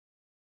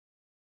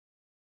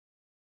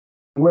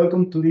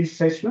Welcome to this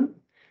session.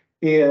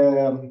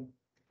 Um,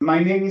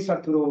 my name is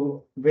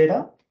Arturo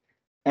Vera,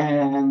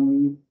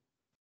 and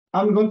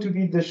I'm going to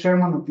be the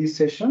chairman of this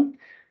session.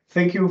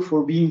 Thank you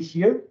for being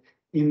here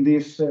in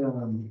this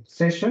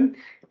session.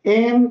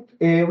 And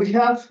we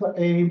have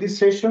in this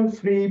session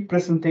three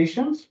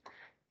presentations.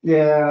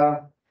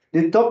 The,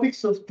 the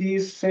topics of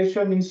this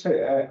session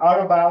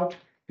are about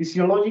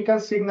physiological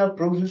signal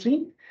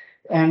processing,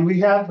 and we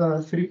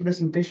have three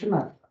presentations,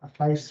 as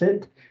I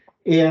said,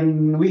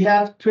 and we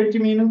have 20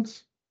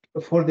 minutes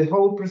for the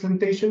whole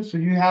presentation. So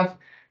you have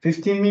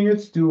 15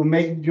 minutes to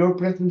make your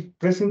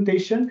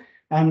presentation,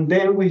 and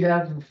then we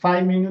have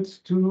 5 minutes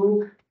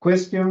to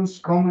questions,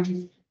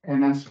 comments,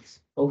 and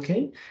answers.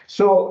 Okay,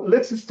 so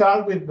let's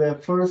start with the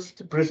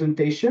first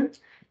presentation.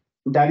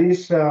 That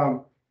is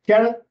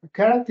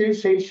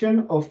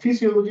characterization of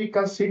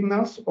physiological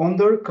signals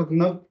under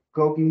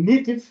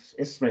cognitive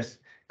stress.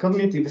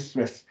 Cognitive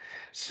stress.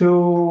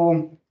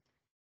 So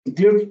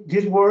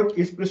this work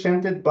is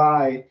presented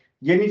by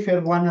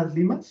Jennifer Guanas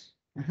Limas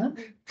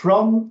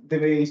from the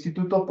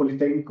Instituto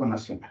Politécnico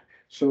Nacional.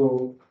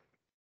 So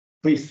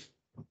please.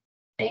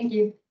 Thank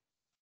you.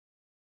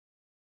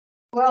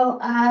 Well,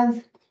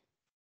 as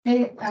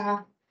the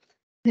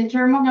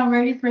chairman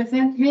already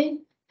presented me,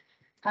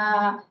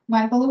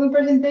 my following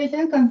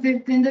presentation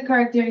consists in the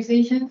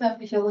characterizations of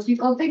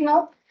physiological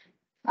signals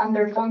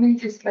under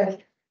cognitive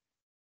stress.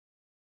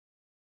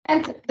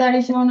 And that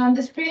is shown on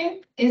the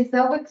screen. It's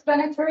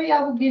self-explanatory.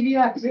 I will give you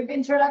a brief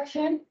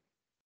introduction,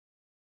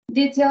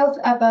 details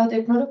about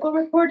the protocol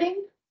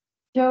recording,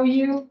 show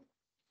you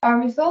our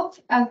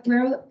results as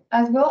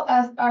well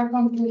as our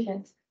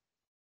conclusions.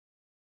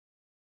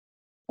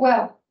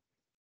 Well,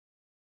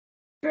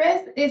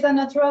 stress is a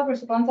natural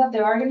response of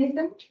the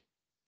organism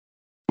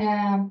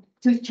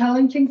to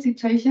challenging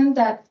situations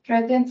that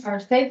threaten our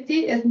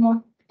safety,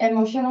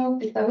 emotional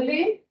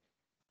stability,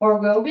 or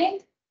well-being.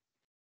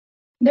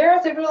 There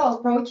are several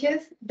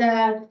approaches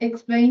that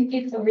explain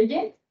its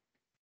origin.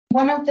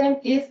 One of them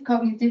is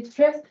cognitive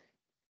stress.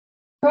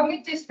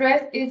 Cognitive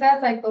stress is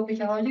a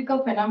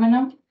psychophysiological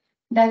phenomenon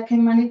that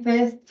can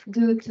manifest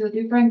due to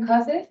different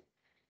causes,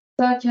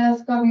 such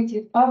as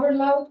cognitive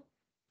overload,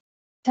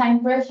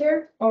 time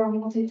pressure, or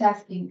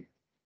multitasking.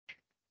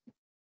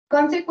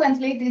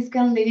 Consequently, this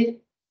can lead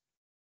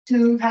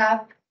to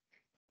have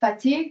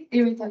fatigue,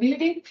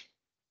 irritability,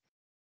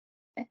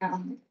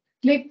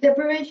 sleep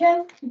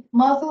deprivation,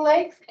 muscle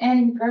aches, and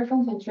impaired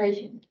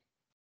concentration.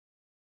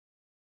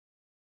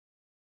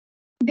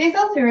 This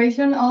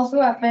alteration also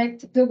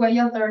affects the way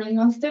of learning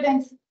on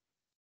students.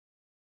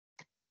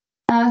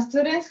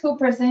 Students who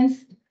present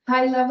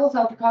high levels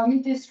of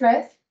cognitive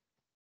stress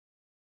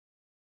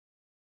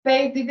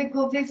face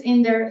difficulties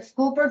in their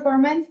school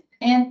performance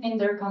and in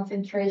their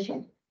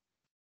concentration.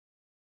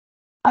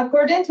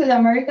 According to the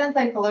American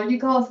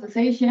Psychological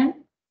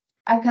Association,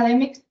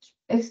 academic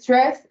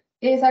stress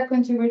is a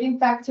contributing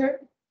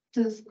factor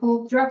to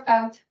school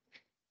dropout.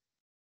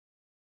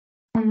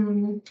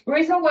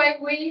 Reason why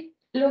we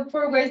look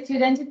for ways to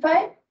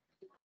identify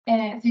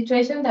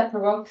situations that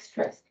provoke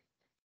stress.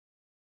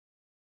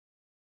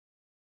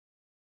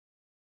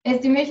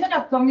 Estimation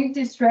of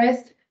cognitive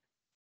stress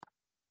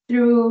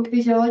through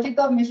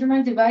physiological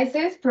measurement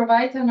devices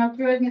provides an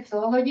accurate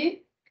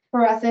methodology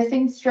for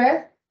assessing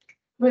stress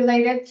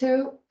related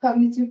to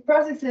cognitive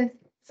processes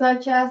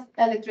such as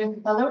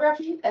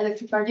electroencephalography,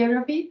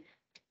 electrocardiography,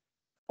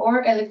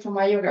 or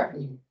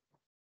electromyography.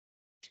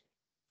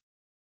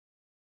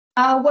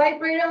 A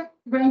wide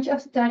range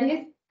of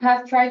studies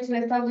have tried to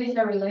establish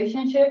a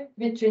relationship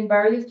between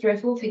various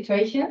stressful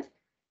situations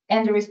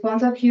and the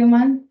response of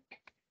humans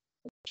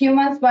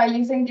by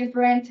using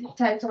different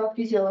types of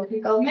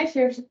physiological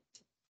measures.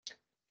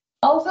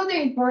 Also,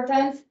 the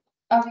importance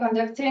of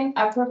conducting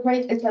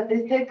appropriate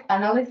statistic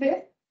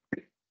analysis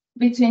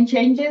between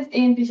changes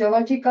in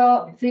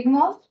physiological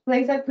signals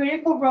plays a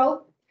critical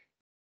role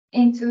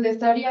into the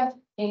study of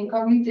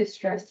cognitive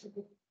stress.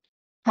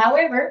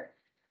 However,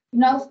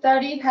 no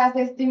study has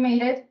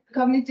estimated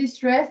cognitive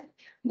stress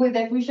with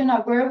the fusion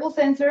of wearable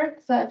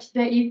sensors such as the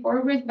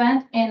E4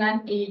 wristband and an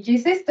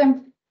EEG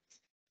system,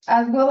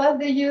 as well as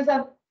the use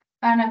of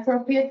an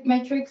appropriate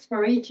metrics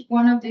for each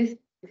one of these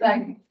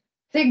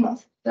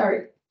signals.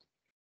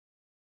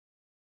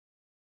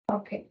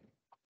 Okay.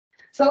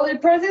 So the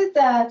process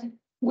that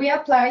we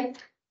applied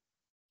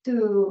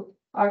to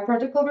our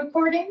protocol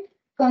recording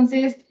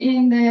consists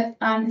in the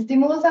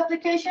stimulus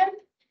application,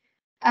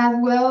 as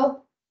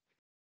well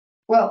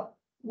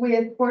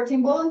with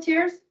 14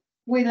 volunteers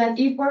with an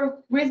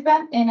E4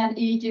 wristband and an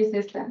EEG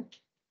system.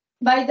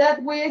 By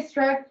that, we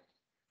extract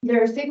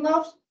their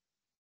signals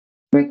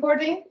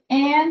recording,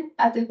 and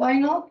at the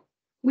final,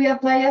 we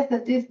apply a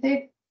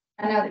statistic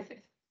analysis.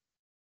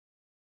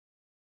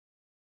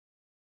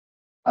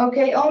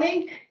 Okay,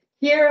 only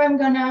here I'm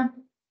gonna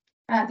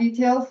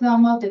detail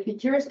some of the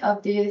features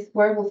of this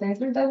wearable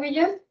sensor that we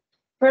use.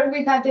 First,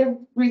 we have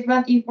the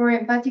wristband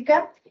E4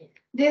 Empatica.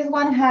 This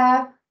one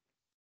has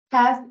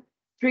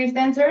three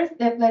sensors: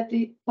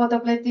 the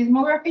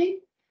photoplethysmography,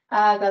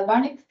 a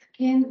galvanic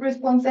skin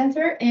response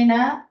sensor, and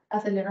a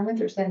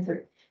accelerometer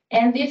sensor.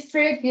 And this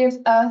tree gives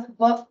us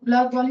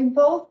blood volume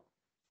pulse,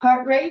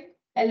 heart rate,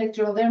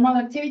 electrodermal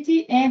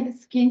activity, and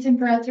skin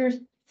temperature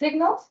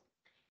signals.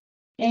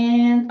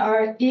 And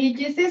our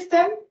EEG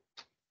system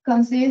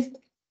consists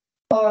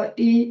of,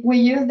 we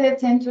use the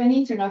 1020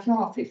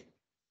 international system.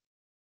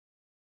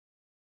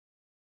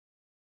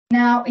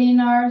 Now, in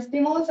our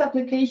stimulus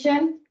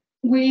application,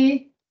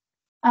 we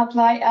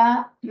apply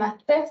a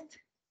math test,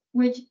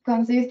 which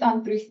consists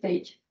on 3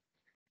 stages.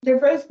 The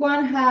first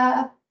one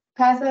had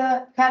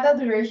a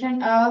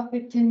duration of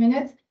 15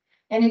 minutes,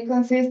 and it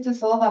consists to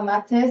solve a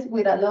math test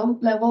with a low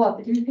level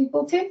of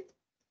difficulty.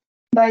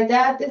 By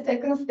that, the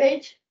second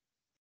stage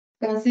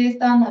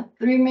consists on a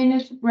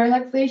 3-minute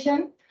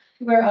relaxation,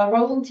 where our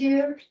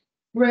volunteers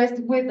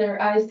rest with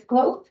their eyes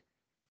closed.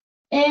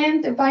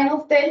 And the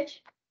final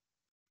stage,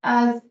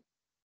 as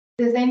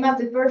the same as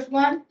the first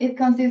one, it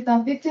consists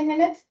of 15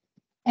 minutes,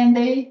 and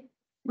they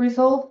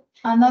resolve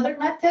another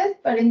math test,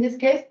 but in this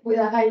case, with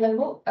a high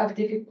level of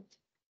difficulty.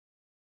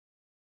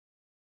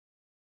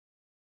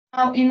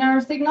 Now, in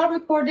our signal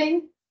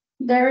recording,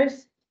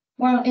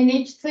 in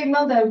each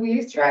signal that we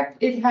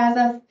extract, it has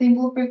a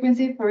simple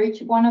frequency for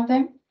each one of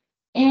them.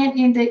 And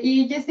in the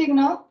EEG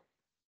signal,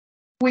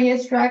 we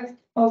extract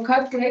or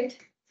calculate,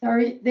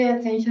 the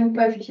attention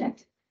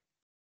coefficient.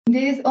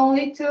 This is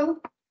only to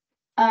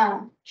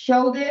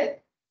show the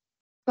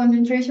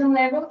concentration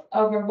level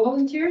of our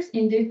volunteers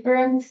in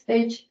different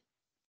stress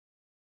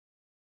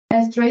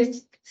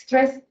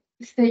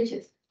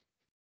stages.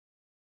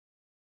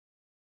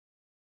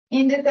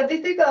 In the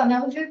statistical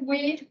analysis,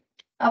 we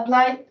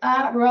apply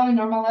a raw and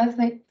normalized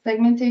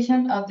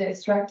segmentation of the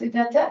extracted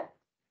data,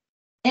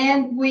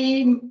 and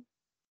we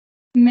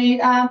made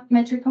a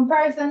metric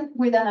comparison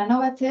with an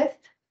ANOVA test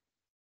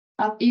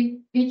of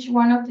each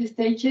one of the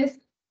stages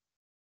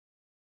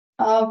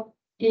of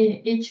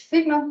each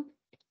signal.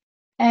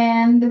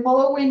 And the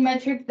following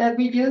metric that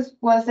we used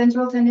was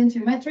central tendency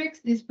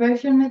metrics,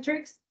 dispersion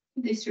metrics,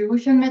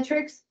 distribution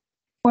metrics,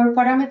 core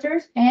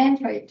parameters, and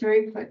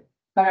trajectory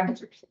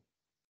parameters.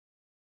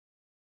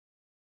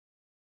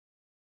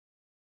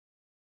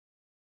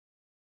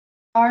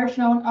 Are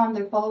shown on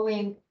the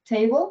following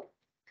table.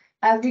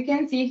 As we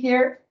can see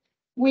here,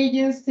 we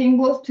use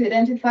symbols to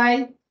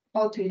identify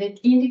or to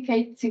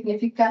indicate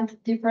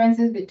significant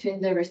differences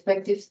between the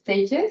respective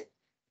stages.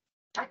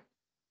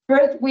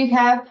 First, we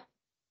have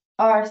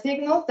our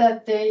signals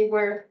that they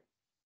were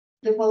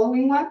the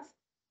following ones.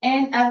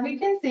 And as we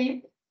can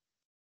see,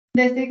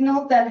 the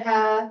signals that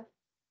have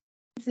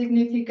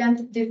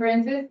significant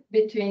differences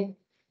between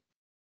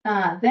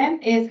them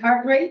is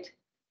heart rate,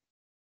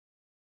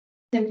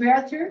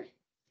 temperature,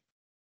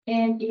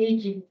 and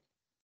EEG.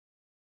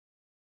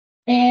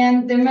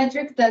 And the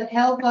metrics that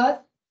help us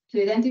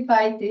to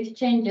identify these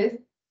changes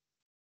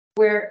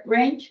were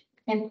range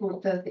and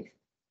kurtosis.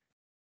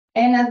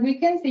 And as we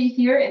can see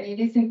here, and it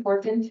is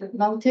important to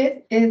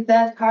notice, is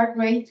that heart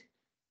rate,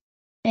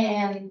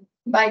 and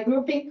by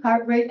grouping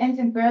heart rate and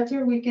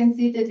temperature, we can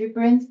see the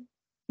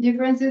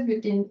differences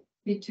between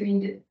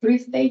the 3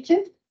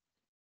 stages.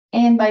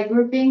 And by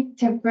grouping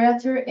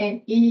temperature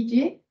and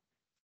EEG,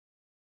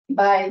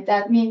 by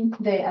that means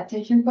the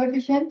attention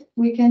coefficient,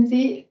 we can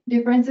see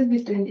differences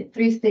between the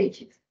 3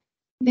 stages.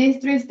 These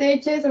 3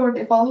 stages or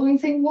the following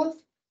symbols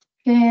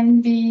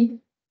can be,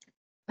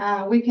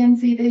 we can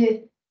see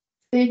the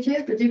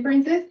stages, the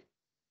differences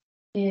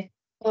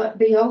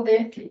below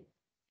the T.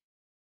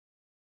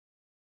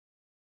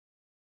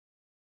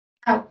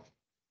 Now,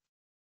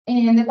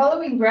 in the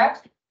following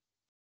graphs,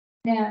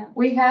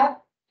 we have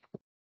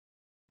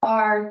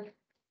our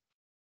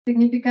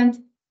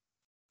significant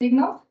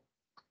signals.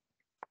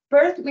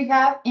 First, we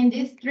have in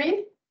this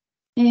 3,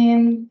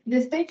 in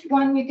the stage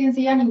 1, we can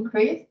see an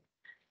increase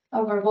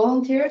of our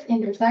volunteers in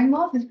their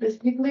signals,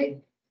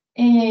 specifically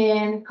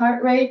in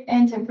heart rate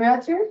and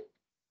temperature.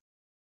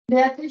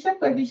 The attention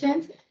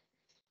coefficient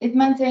is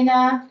maintained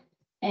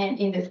and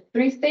in the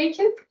 3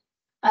 stages,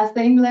 a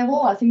similar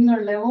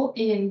level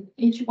in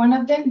each one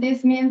of them.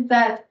 This means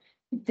that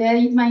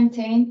they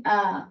maintain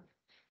a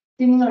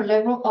similar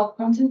level of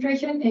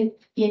concentration in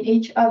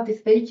each of the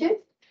stages.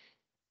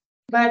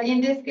 But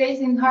in this case,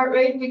 in heart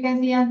rate, we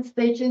can see on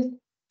stage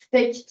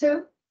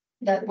 2,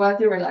 that was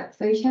the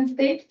relaxation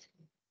stage.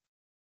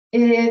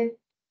 It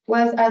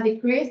was a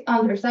decrease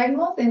under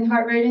signals in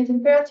heart rate and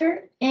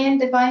temperature.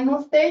 And the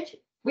final stage,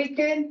 we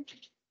can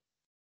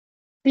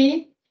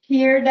see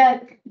here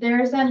that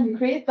there's an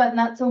increase, but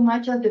not so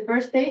much as the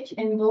first stage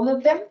in both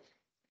of them.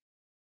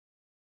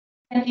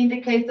 And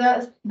indicates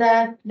us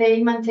that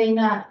they maintain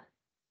a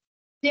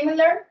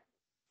similar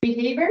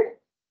behavior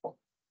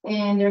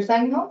in their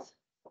signals,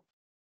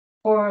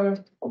 or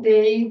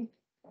they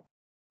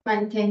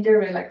maintain their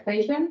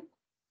relaxation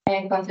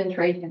and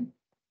concentration.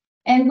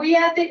 And we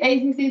add the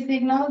ACC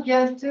signal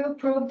just to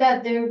prove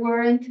that there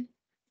weren't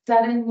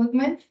sudden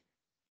movements,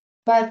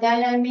 but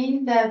that I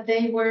mean that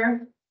they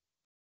were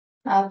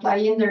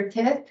applying their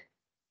test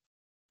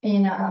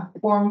in a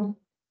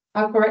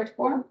correct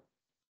form.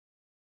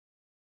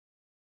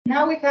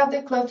 Now we have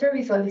the cluster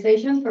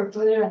visualization for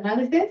further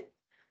analysis.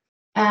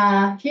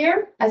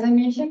 Here, as I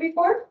mentioned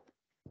before,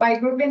 by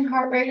grouping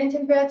heart rate and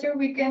temperature,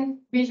 we can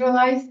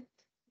visualize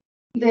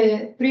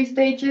the three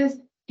stages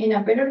in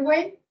a better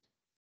way,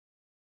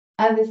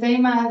 as the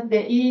same as the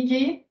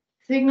EEG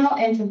signal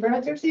and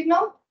temperature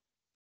signal.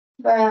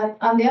 But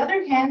on the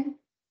other hand,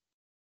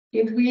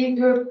 if we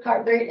group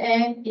heart rate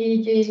and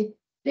EEG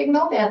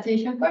signal, the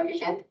attention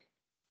coefficient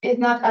is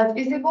not as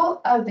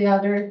visible as the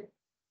other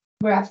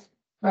graph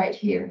right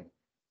here.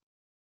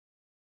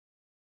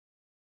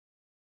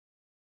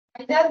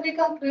 And that we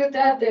conclude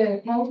that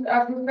the most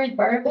appropriate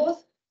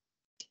variables,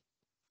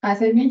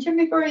 as I mentioned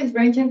before, is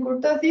range and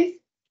kurtosis.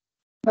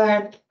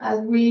 But as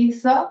we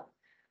saw,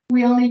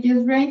 we only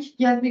use range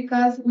just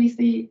because we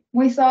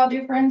saw a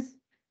difference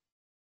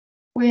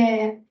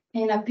when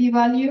in a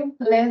p-value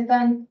less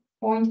than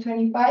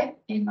 0.25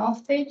 in all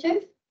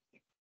stages.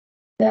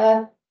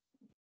 That's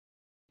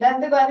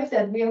the values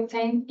that we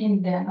obtained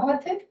in the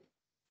innovative.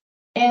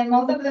 And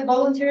most of the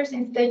volunteers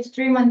in stage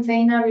 3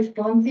 maintain a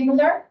response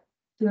similar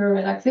to the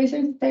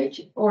relaxation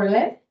stage or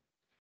less.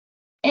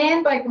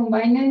 And by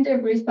combining the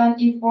response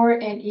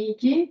E4 and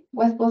EEG,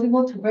 was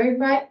possible to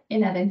verify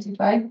and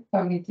identify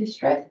cognitive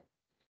stress.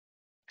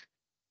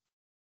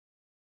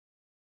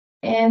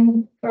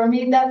 And for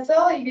me, that's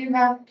all. If you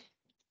have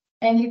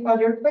any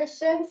further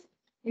questions,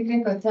 you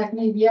can contact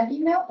me via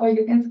email or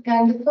you can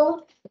scan the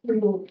code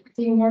to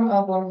see more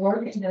of our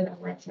work in the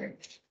laboratory.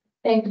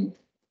 Thank you.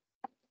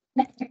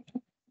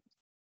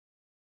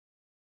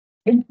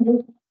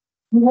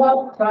 We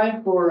have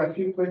time for a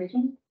few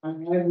questions.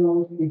 And I don't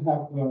know if we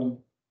have a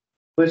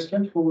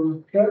question for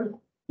her.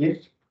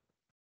 Yes.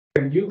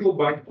 Can you go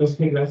back to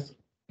the last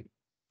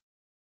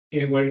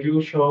where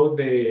you show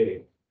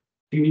the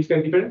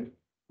significant difference,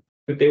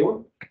 the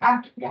table?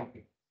 Yeah.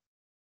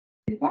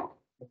 This one?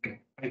 Okay.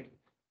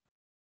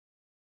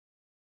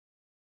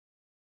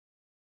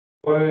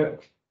 Well,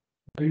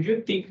 do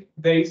you think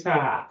there is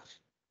a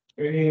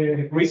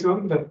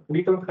reason that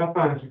we don't have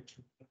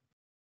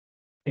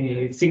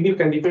a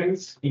significant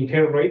difference in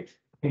hair rate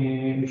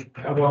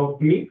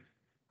about me?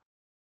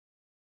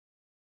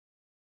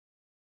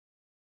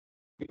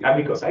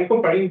 Because I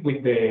compare it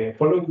with the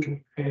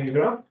following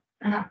graph.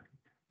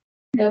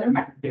 The other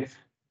one? Yes.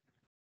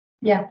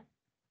 Yeah.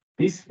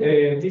 This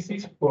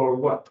is for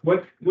what?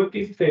 What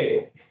is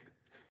the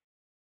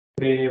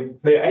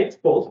I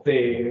suppose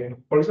the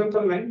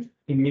horizontal line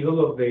in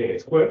middle of the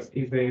squares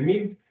is the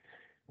mean.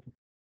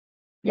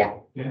 Yeah.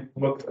 Yeah.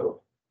 But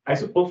I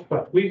suppose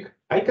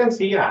I can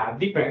see a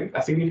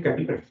significant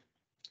difference.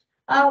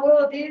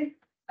 Well, these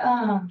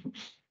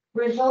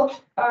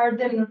results are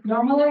the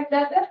normalized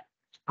data.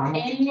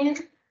 And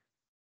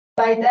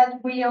by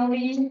that, we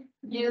only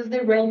use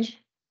the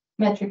range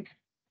metric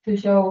to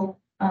show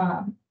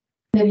the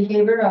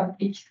behavior of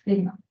each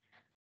signal.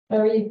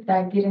 Sorry if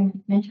I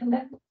didn't mention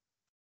that.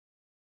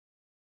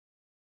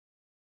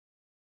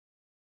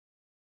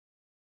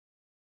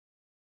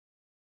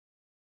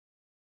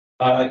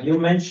 You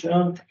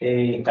mentioned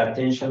a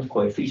attention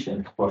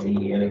coefficient for the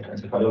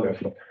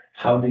electroencephalography.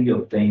 How do you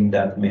obtain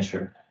that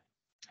measure?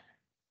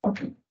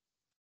 Okay.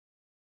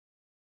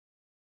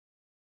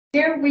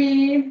 Here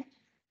we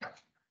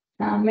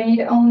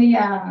made only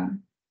a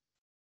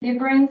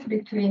difference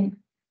between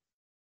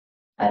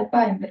alpha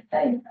and beta,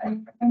 if I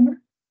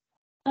remember.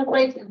 A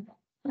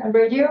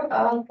ratio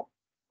of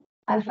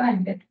alpha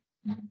and beta.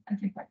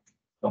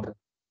 Okay.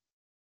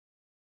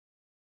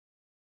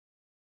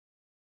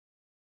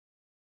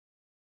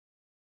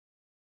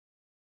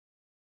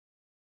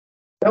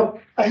 Well,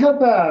 I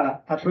have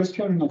a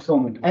question of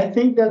someone. I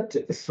think that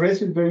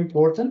stress is very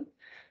important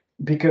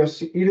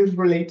because it is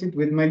related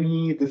with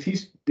many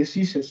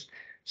diseases.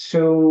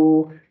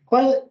 So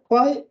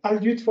why are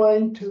you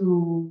trying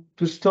to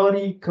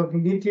study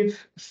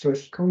cognitive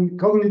stress?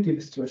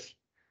 Cognitive stress.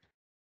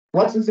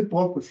 What is the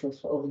purpose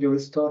of your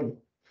study?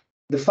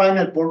 The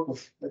final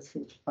purpose. Let's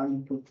say the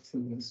final purpose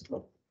of your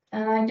study.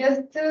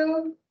 Just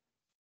to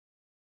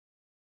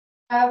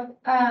have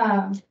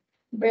a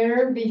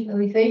better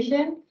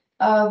visualization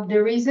of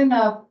the reason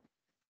of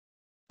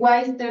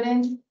why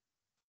students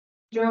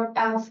drop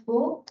out of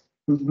school,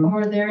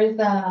 or there is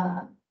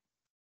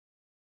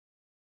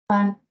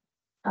an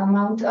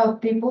amount of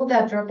people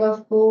that drop out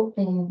of school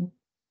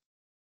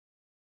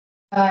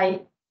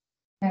by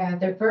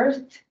the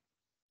first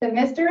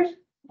semesters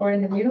or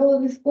in the middle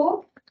of the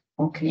school.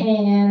 Okay.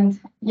 And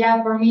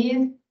yeah, for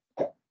me,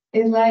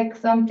 it's like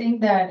something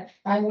that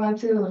I want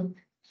to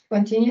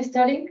continue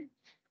studying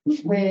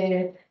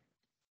with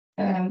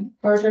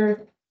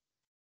further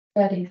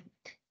studies.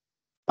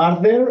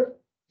 Are there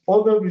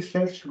other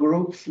research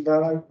groups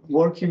that are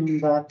working in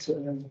that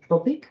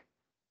topic?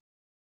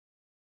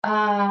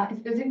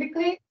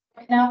 Specifically,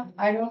 right now,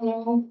 I don't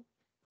know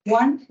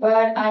one,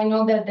 but I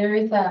know that there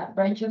is a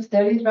branch of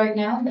studies right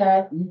now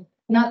that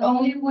not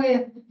only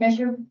with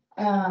measure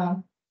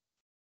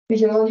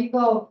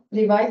physiological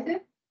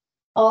devices,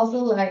 also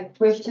like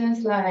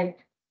questions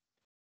like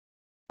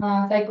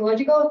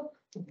psychological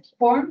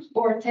forms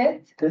or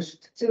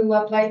tests to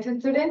apply to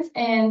students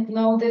and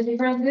know the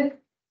differences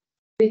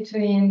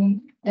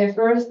between the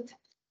first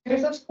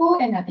years of school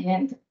and at the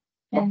end.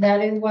 And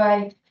that is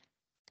why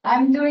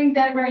I'm doing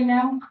that right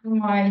now in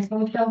my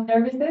social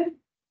services.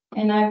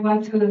 And I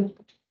want to,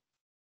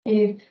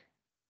 if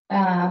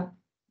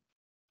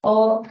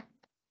all,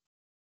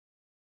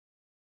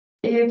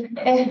 if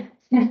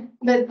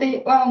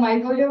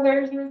my social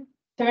services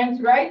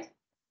turns right,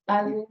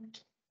 I will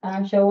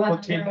show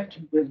up. Continue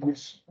with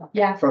this.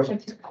 Yeah.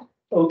 Perfect.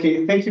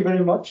 Okay, thank you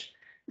very much.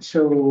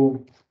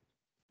 So.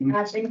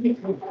 Thank you.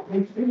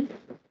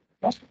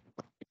 Let's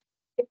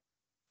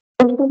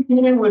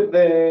continue with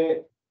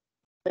the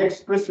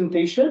next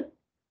presentation.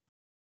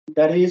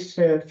 That is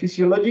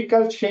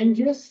physiological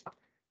changes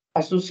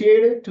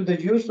associated to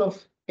the use of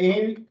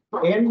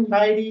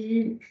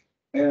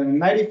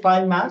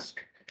N95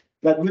 mask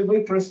that will be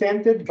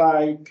presented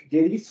by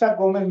Yerisa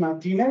Gomez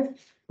Martinez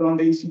from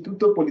the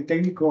Instituto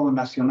Politécnico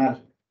Nacional.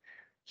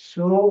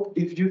 So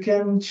if you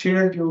can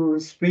share your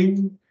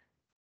screen,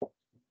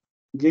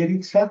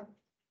 Yerisa.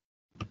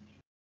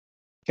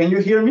 Can you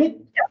hear me?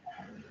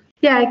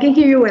 Yeah, I can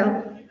hear you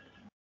well.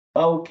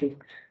 Okay.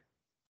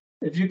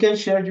 If you can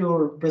share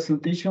your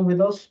presentation with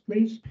us,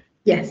 please.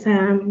 Yes,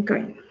 I'm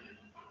going.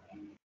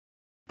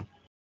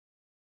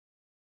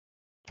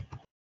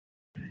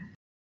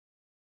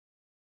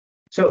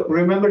 So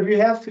remember,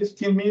 you have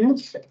 15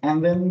 minutes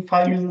and then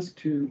 5 minutes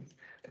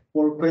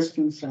for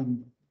questions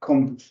and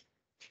comments.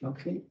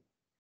 Okay.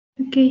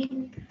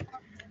 Okay.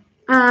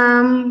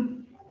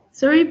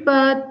 Sorry,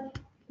 but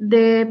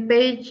the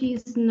page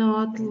is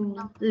not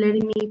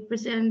letting me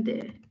present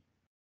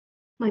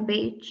my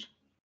page.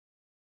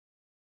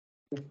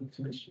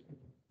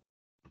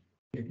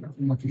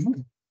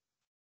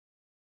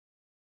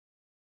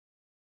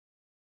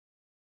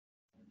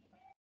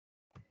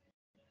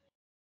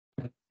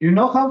 You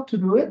know how to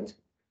do it?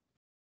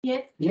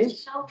 Yes.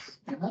 Yes.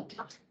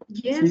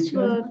 Yes,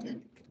 but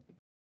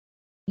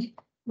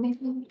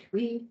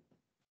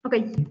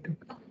okay.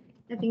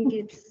 I think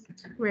it's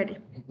ready.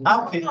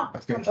 Okay.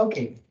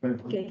 Okay.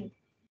 Okay.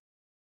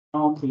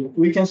 Okay.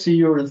 We can see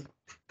your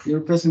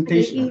Okay,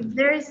 presentation. if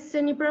there's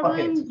any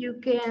problem, ahead. you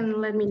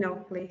can let me know,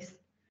 please.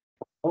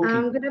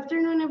 Okay. Good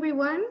afternoon,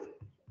 everyone.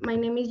 My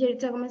name is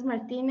Yerita Gomez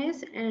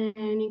Martinez, and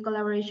in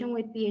collaboration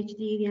with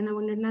PhD Diana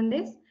Bueno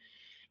Hernandez,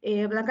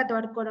 Blanca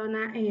Tobar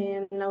Corona,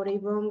 and Laura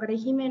Ivonne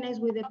Garay Jimenez,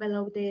 we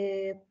developed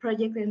the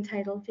project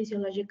entitled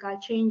Physiological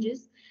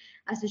Changes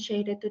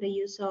Associated to the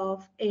Use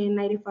of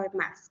N95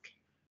 Mask.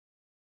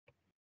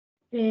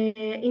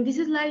 In this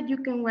slide, you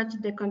can watch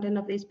the content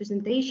of this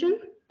presentation.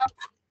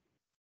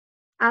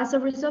 As a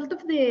result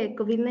of the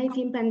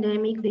COVID-19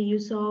 pandemic, the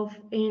use of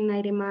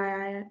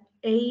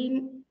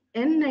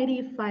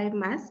N95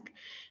 mask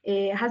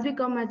has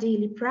become a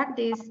daily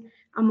practice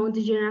among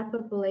the general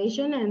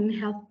population and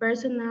health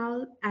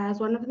personnel as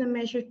one of the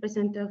measures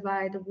presented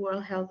by the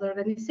World Health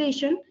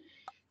Organization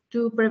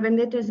to prevent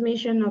the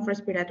transmission of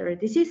respiratory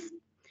disease.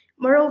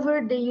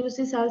 Moreover, the use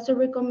is also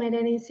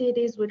recommended in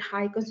cities with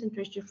high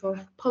concentration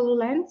of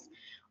pollutants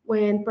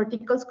when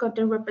particles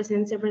content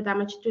represents severe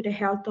damage to the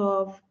health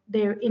of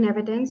their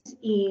inhabitants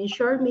in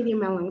short,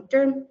 medium, and long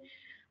term.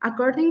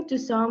 According to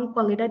some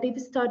qualitative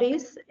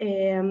studies,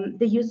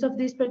 the use of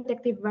this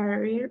protective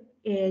barrier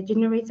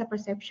generates a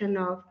perception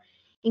of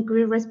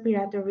increased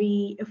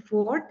respiratory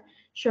effort,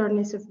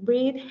 shortness of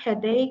breath,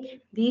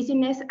 headache,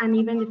 dizziness, and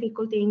even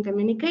difficulty in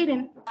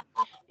communicating.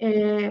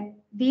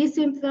 These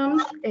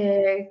symptoms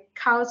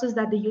causes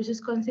that the use is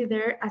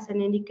considered as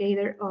an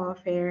indicator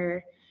of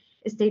a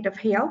state of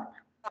health.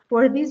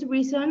 For this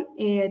reason,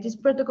 this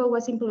protocol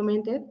was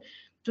implemented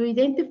to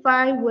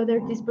identify whether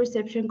this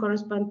perception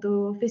corresponds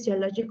to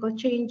physiological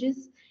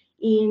changes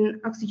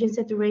in oxygen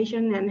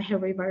saturation and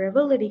heart rate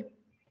variability.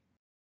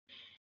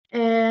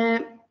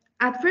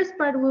 At first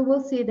part, we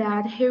will see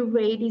that heart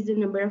rate is the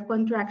number of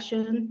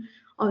contraction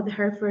of the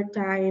heart per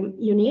time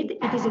unit.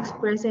 It is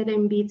expressed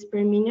in beats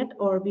per minute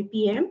or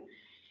BPM,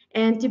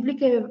 and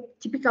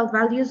typical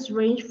values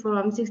range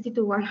from 60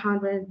 to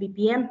 100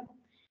 BPM.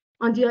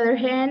 On the other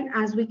hand,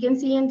 as we can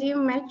see in the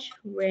image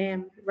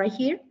right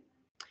here,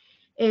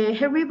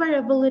 heart rate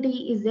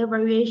variability is the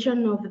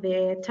variation of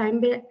the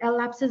time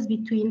elapses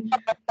between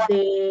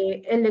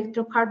the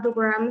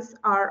electrocardiograms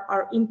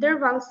or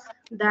intervals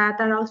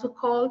that are also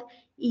called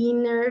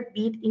inner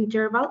beat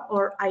interval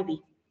or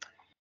IB.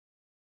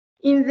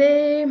 In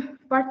the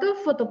part of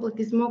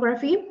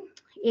photoplethysmography,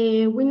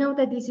 we know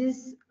that this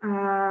is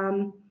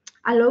a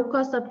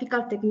low-cost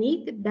optical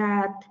technique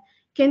that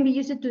can be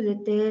used to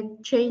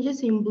detect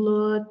changes in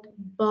blood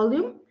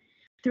volume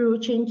through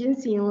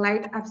changes in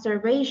light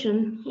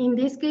observation. In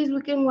this case, we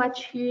can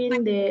watch here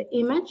in the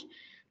image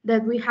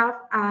that we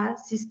have a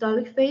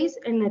systolic phase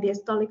and a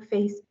diastolic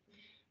phase.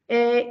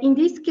 In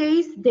this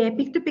case, the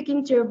peak-to-peak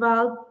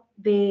interval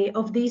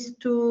of these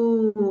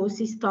two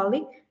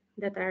systolic,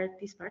 that are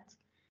these parts,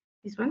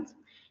 these ones,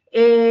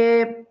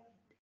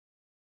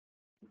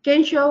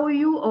 can show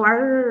you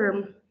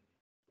or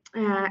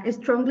are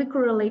strongly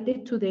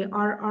correlated to the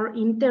RR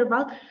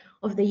interval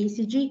of the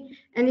ECG,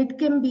 and it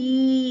can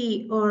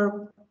be,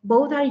 or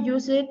both are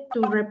used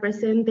to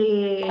represent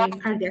the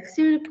cardiac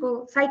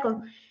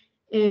cycle.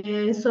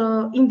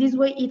 So in this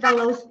way, it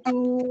allows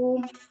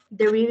to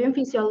derive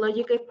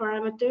physiological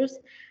parameters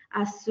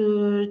as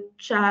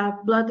such as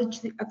blood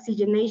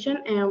oxygenation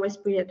and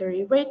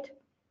respiratory rate.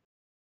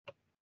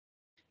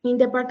 In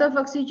the part of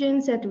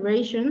oxygen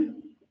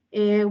saturation,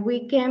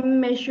 we can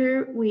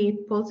measure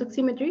with pulse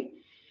oximetry,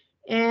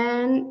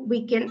 and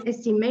we can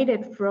estimate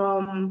it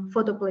from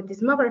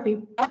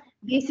photoplethysmography.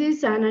 This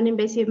is an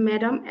non-invasive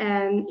method,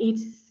 and it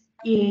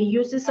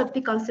uses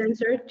optical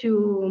sensor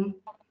to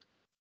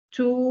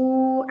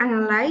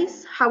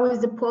analyze how is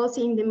the pulse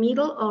in the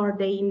middle or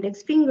the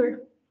index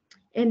finger.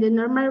 And the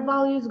normal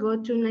values go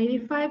to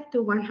 95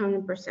 to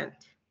 100%.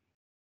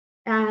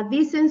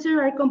 These sensors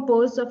are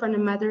composed of a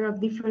matter of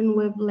different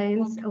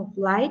wavelengths of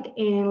light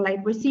and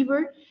light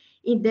receiver.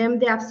 In them,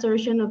 the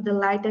absorption of the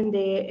light and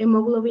the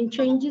hemoglobin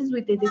changes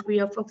with the degree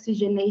of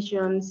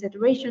oxygenation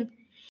saturation.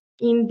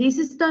 In this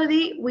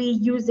study, we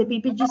use the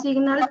PPG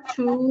signal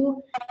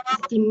to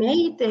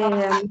estimate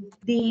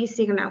the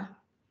signal.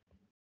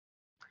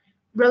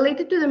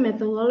 Related to the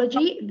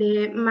methodology,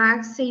 the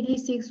MAX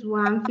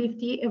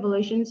 86150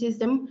 evaluation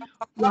system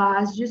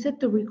was used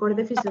to record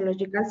the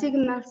physiological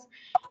signals.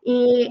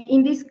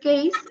 In this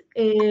case,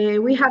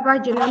 we have a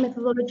general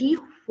methodology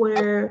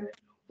where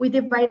we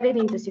divided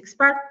into 6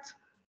 parts.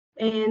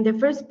 And the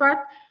first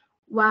part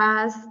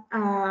was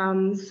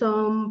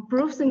some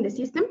proofs in the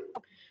system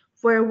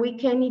where we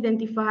can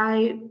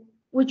identify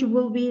which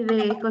will be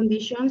the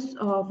conditions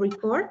of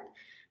record.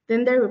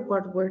 Then the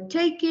report were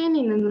taken.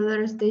 In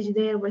another stage,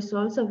 the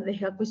results of the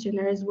health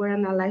questionnaires were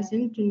analyzed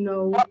to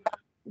know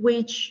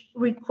which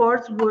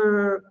records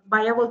were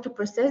viable to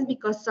process,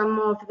 because some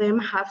of them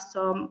have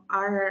some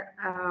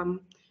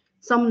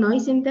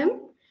noise in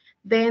them.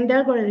 Then the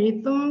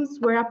algorithms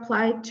were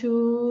applied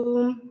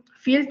to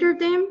filter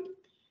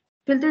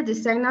the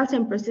signals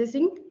and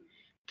processing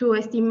to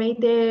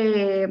estimate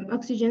the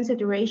oxygen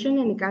saturation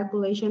and the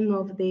calculation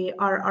of the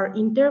RR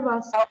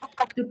intervals,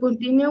 to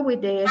continue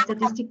with the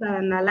statistical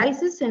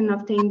analysis and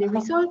obtain the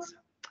results.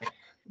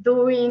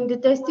 During the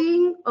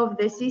testing of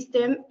the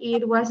system,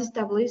 it was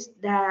established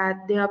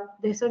that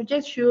the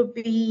subject should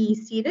be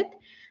seated,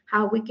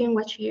 how we can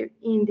watch here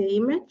in the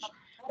image,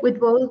 with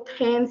both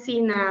hands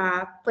in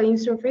a plain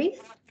surface,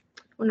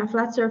 on a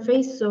flat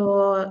surface,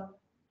 so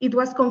it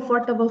was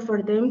comfortable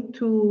for them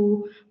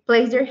to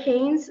place their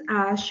hands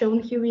as shown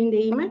here in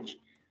the image.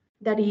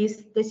 That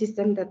is the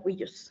system that we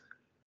use.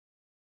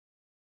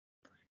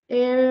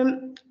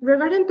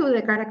 Regarding to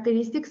the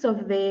characteristics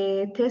of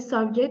the test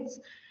subjects,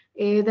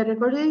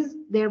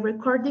 the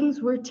recordings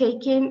were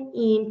taken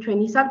in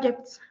 20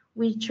 subjects,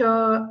 which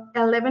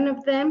 11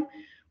 of them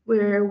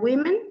were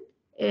women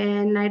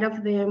and 9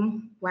 of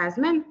them was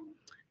men,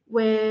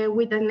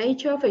 with an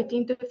age of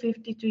 18 to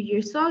 52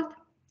 years old.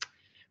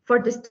 For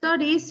the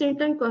study,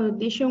 certain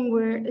conditions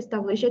were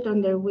established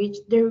under which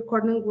the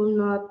recording will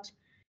not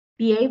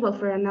be able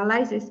for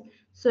analysis.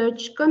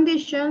 Such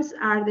conditions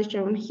are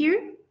shown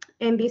here,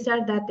 and these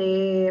are that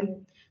the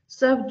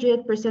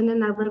subject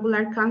presented a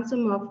regular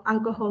consumption of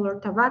alcohol or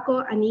tobacco,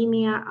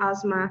 anemia,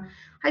 asthma,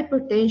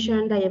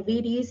 hypertension,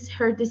 diabetes,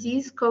 heart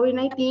disease,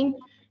 COVID-19,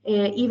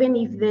 even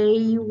if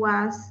they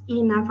was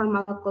in a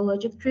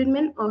pharmacologic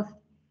treatment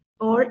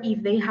or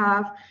if they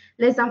have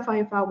less than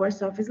 5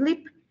 hours of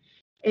sleep.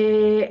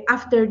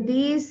 After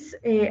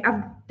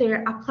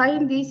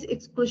applying these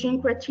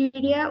exclusion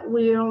criteria,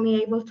 we are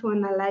only able to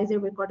analyze the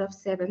record of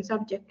 7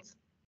 subjects.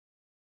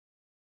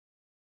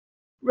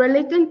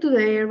 Relating to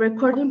the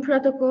recording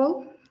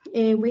protocol,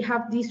 we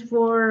have these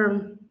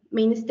 4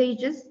 main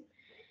stages.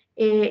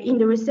 In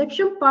the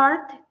reception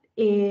part,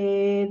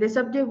 the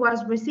subject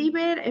was received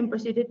and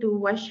proceeded to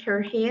wash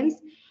her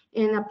hands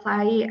and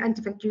apply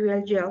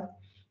antibacterial gel.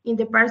 In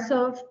the part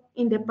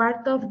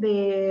of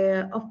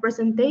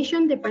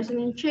presentation, the person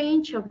in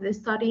charge of the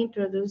study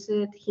introduced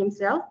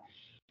himself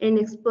and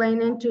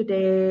explained to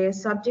the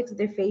subjects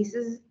the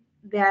phases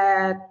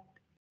that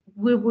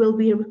we will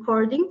be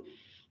recording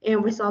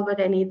and resolved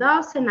any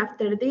doubts. And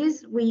after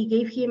this, we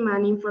gave him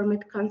an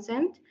informed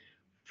consent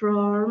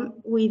form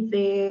with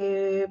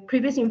the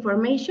previous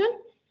information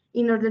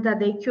in order that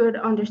they could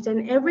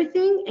understand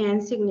everything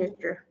and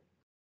signature.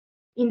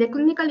 In the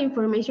clinical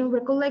information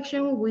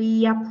recollection,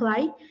 we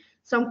apply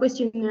some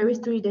questionnaires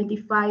to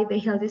identify the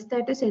health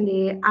status and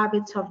the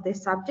habits of the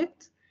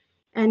subject.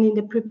 And in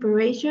the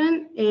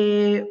preparation,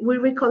 we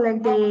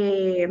recollect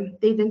the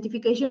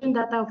identification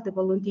data of the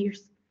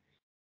volunteers.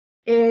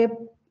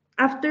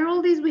 After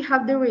all this, we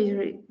have the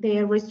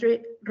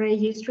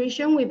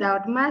registration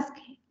without mask.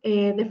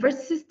 The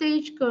first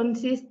stage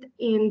consists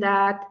in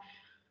that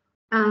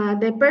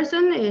the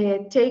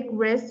person take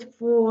rest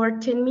for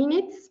 10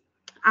 minutes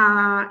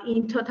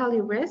in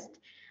totally rest,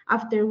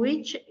 after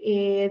which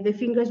the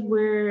fingers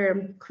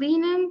were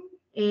cleaned.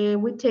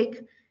 We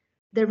take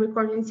the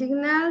recording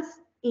signals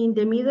in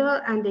the middle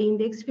and the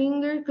index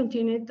finger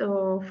continued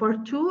for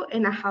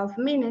 2.5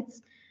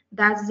 minutes.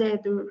 That's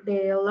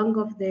the length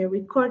of the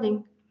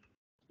recording.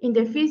 In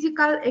the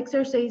physical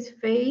exercise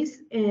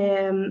phase,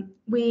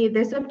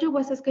 the subject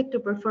was asked to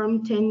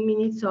perform 10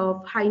 minutes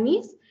of high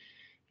knees.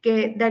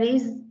 Okay, that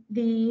is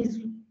this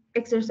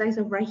exercise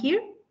of right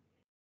here.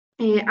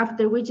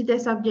 After which the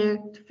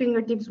subject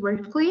fingertips were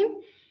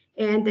clean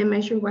and the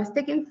measure was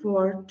taken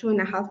for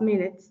 2.5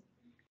 minutes.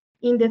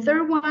 In the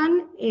third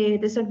one,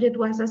 the subject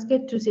was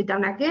asked to sit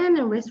down again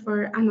and rest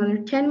for another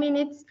 10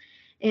 minutes.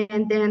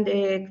 And then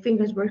the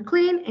fingers were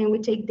clean and we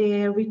take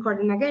the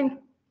recording again.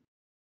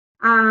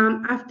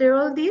 After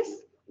all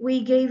this,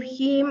 we gave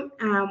him,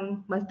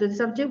 well, to the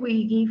subject,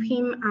 we gave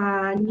him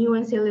a new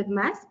and sealed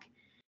mask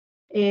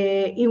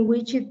in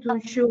which it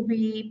should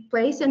be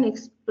placed and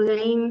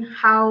explain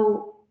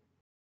how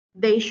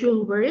they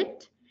should wear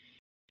it.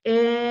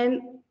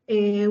 And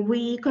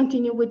we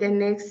continue with the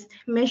next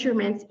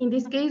measurements. In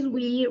this case,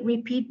 we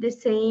repeat the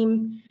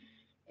same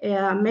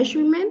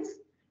measurements,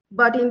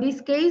 but in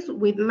this case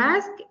with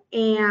mask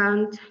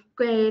and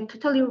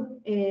totally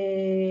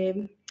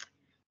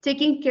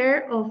taking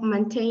care of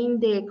maintain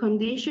the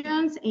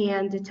conditions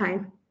and the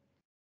time.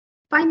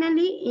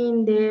 Finally,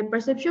 in the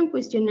perception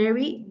questionnaire,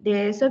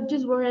 the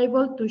subjects were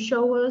able to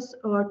show us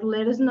or to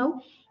let us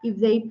know if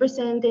they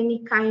present any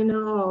kind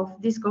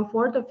of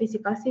discomfort or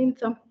physical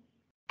symptom.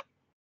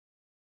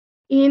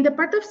 In the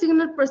part of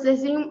signal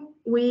processing,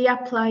 we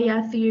apply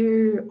a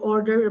third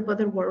order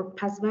Butterworth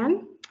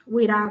passband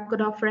with a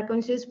cutoff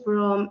frequencies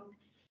from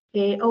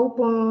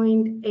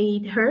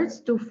 0.8 hertz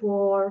to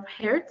 4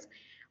 hertz,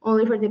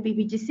 only for the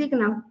PPG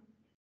signal.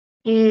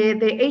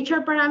 The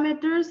HR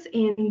parameters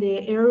in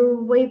the error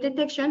wave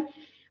detection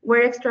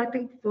were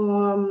extracted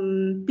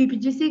from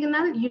PPG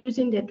signal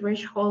using the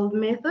threshold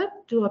method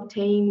to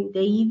obtain the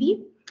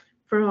EV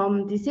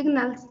from the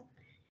signals.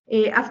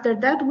 After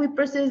that, we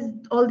processed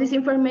all this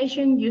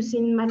information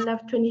using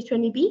MATLAB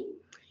 2020B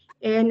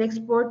and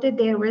exported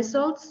the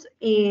results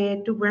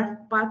to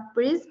GraphPath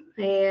Prism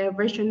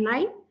version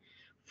 9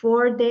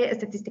 for the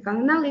statistical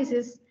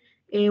analysis.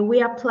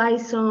 We apply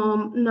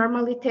some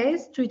normally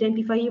tests to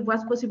identify if it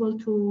was possible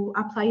to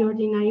apply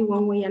ordinary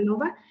one-way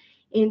ANOVA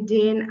and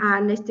then a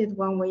nested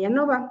one-way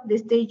ANOVA. The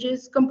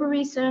stages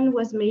comparison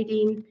was made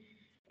in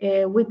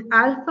with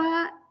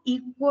alpha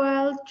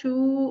equal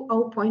to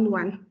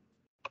 0.1.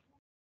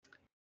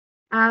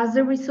 As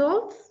a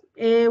result,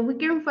 we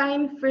can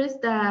find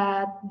first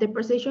that the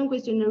perception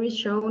questionnaire is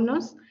showing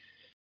us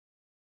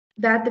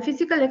that the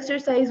physical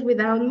exercise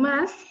without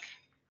mask,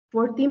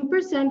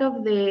 14%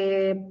 of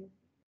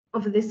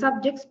the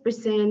subjects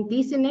present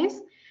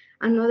dizziness,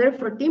 another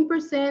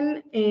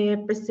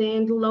 14%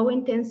 present low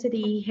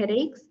intensity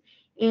headaches,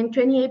 and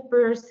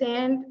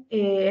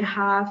 28%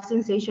 have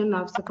sensation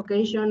of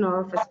suffocation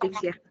or of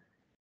asphyxia.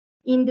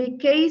 In the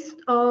case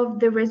of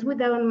the rest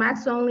without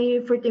mask,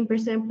 only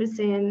 14%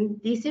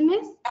 present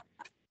dizziness.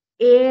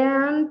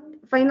 And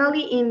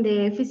finally, in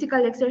the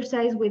physical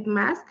exercise with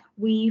mask,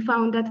 we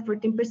found that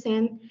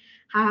 14%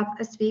 have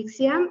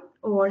asphyxia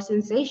or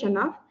sensation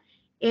of,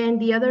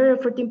 and the other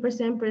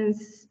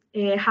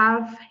 14%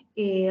 have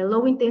a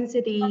low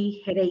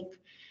intensity headache.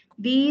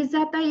 This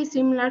data is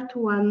similar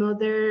to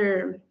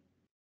another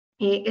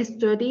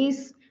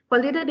studies,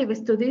 qualitative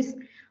studies,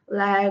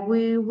 like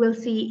we will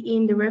see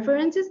in the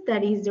references,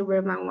 that is the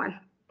relevant one.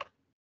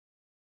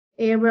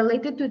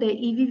 Related to the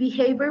EV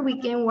behavior,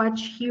 we can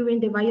watch here in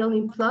the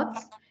violin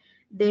plots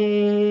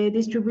the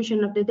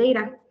distribution of the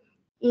data.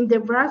 In the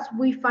graphs,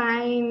 we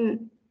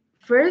find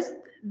first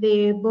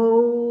the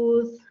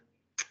both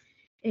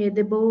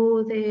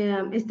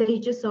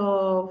stages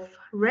of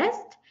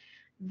rest,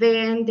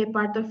 then the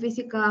part of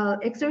physical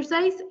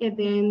exercise, and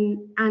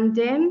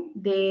then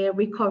the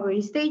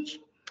recovery stage.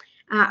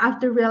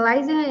 After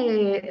realizing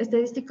a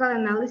statistical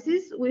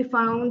analysis, we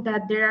found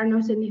that there are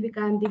no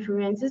significant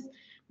differences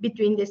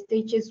between the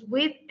stages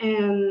with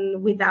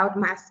and without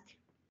mask.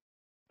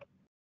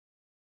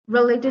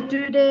 Related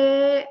to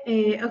the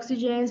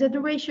oxygen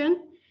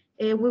saturation,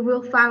 we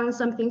will find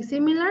something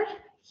similar.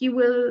 He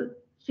will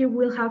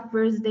have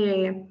first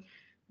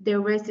the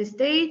rest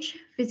stage,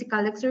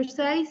 physical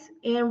exercise,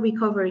 and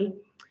recovery.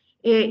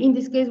 In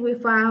this case, we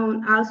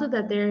found also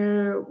that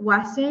there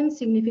wasn't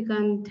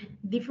significant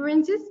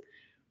differences,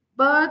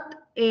 but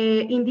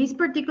in this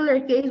particular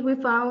case, we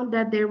found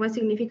that there was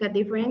significant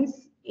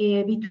difference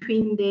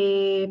between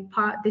the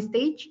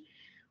stage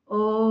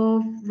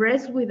of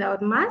rest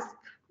without mask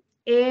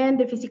and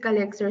the physical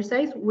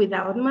exercise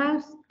without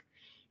mask.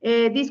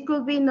 This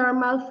could be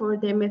normal for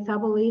the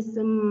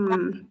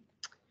metabolism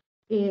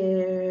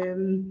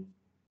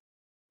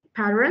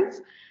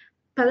patterns,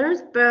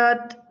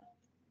 but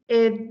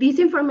this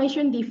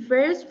information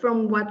differs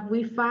from what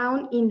we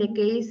found in the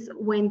case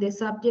when the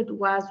subject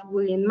was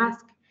wearing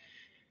mask.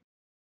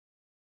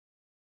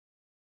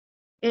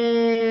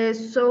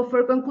 So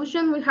for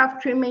conclusion, we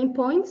have 3 main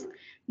points.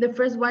 The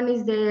first one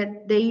is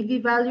that the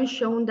EV value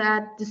shown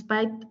that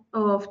despite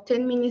of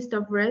 10 minutes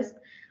of rest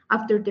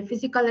after the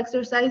physical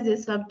exercise, the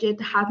subject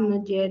have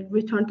not yet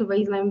returned to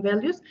baseline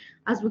values,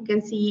 as we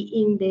can see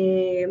in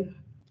the,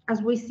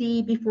 as we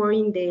see before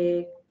in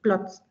the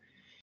plots.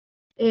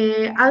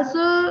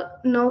 Also,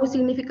 no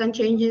significant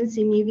changes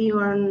in EV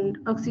or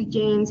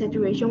oxygen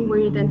saturation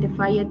were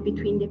identified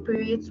between the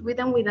periods with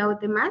and without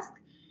the mask,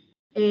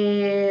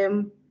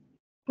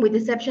 with the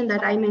exception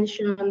that I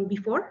mentioned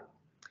before.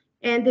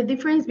 And the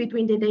difference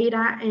between the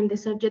data and the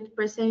subject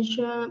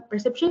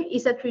perception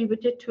is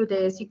attributed to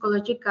the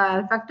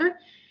psychological factor,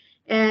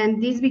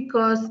 and this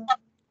because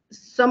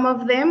some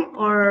of them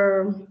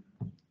are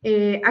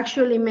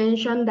actually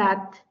mention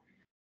that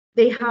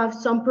they have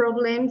some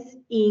problems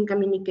in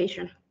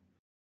communication.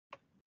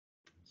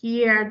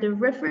 Here are the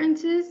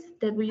references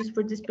that we use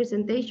for this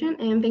presentation,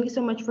 and thank you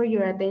so much for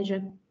your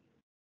attention.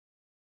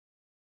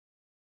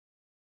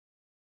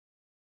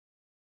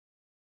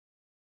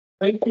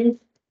 Thank you.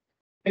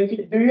 Thank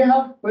you. Do you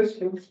have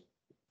questions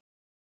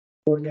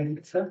for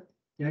Yalitza?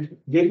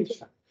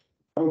 Yalitza?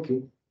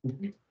 Okay.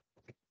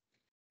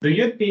 Do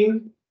you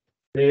think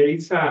there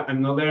is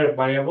another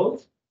variable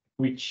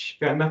which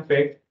can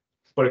affect,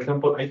 for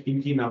example, I'm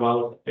thinking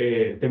about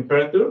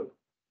temperature,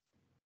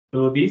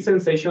 to this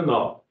sensation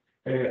of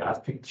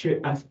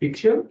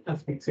asphyxiation?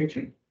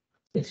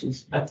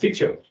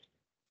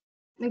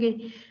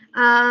 Okay.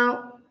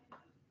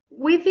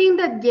 We think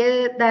that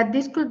that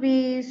this could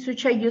be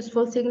such a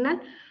useful signal,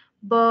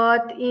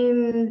 but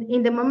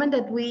in the moment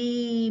that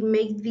we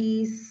make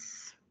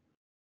these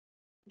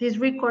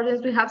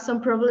recordings, we have some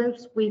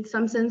problems with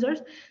some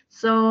sensors.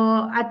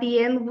 So at the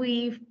end,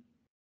 we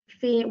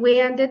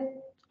ended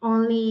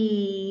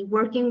only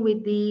working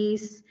with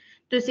these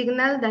two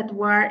signals that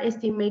were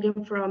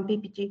estimated from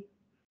PPG.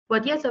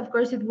 But yes, of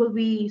course, it will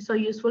be so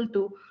useful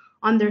to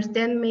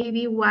understand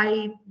maybe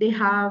why they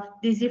have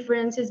these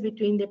differences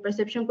between the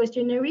perception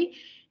questionnaire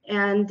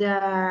and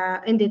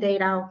the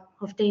data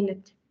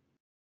obtained.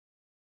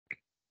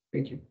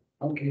 Thank you.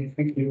 Okay,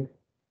 thank you.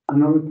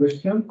 Another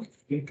question?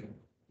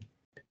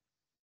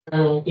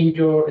 In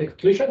your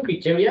exclusion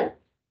criteria,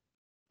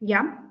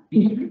 Yeah.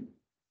 you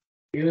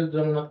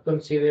do not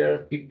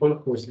consider people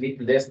who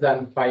sleep less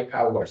than 5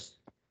 hours.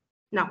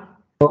 No.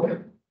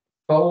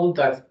 How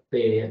does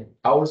the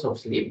hours of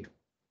sleep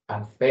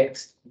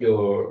affect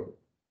your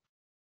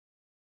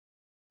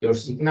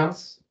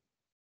signals?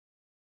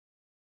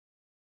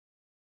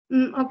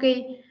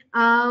 Okay.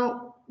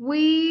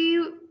 We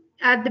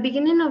at the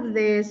beginning of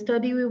the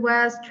study, we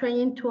was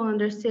trying to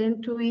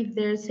understand too if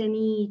there's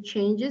any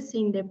changes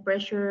in the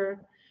pressure,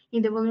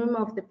 in the volume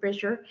of the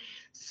pressure.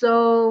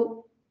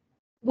 So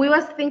we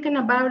was thinking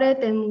about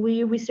it and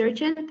we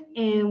researched it,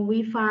 and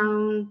we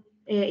found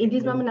in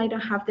this moment I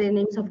don't have the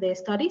names of the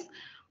studies,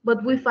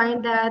 but we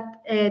find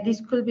that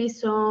this could be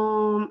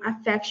some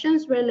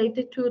affections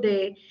related to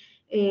the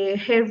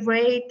heart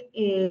rate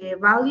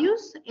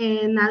values,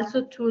 and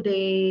also to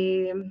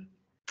the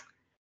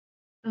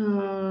I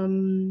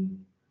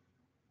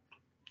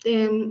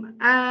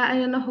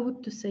don't know how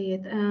to say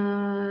it,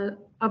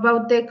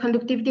 about the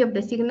conductivity of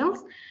the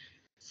signals.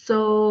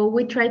 So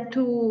we try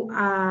to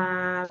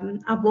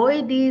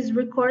avoid these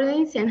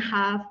recordings and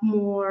have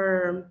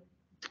more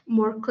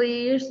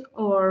clear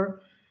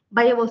or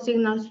viable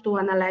signals to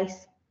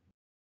analyze.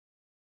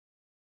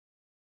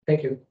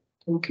 Thank you.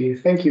 Okay,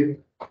 thank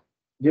you.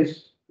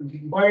 Yes.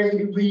 What are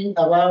you doing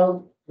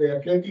about the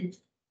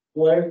athletics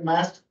wear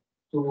masks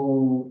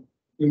to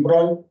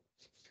improve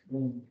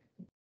to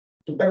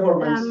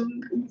performance?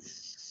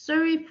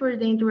 Sorry for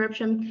the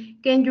interruption.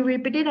 Can you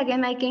repeat it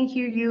again? I can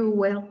hear you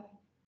well.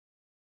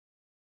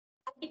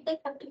 I think they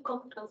have to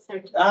come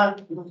closer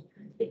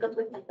because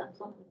we have that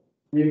one.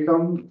 You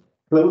come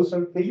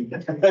closer, please.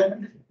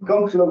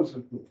 Come closer,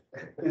 please.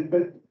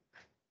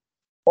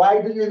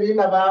 Why do you think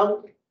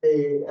about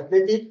the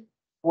athletic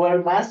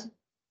wear mask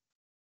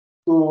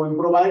to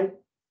improve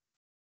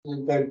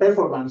their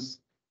performance?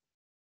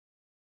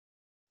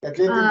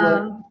 Athletic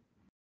wear.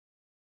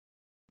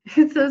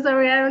 So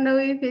sorry, I don't know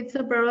if it's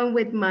a problem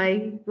with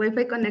my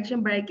Wi-Fi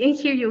connection, but I can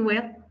hear you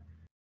well.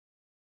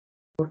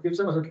 ¿Por qué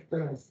usan los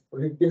atletas? ¿Por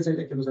qué piensan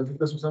que los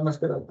atletas usan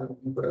máscara para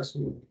mejorar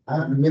su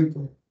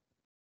rendimiento?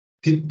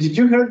 Did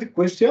you hear the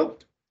question?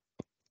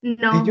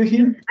 No, Did you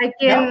hear? I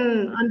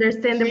can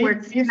understand the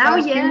words. Now,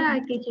 yeah,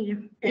 I can hear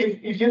you.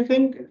 If you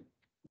think,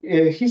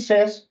 he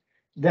says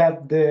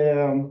that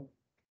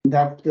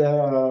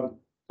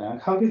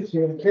how do you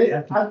say,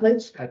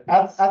 athletes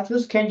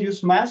can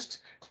use masks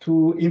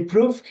to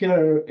improve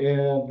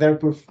their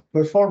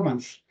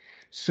performance.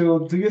 So,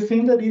 do you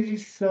think that it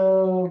is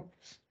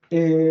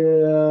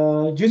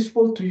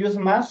useful to use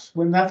masks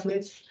when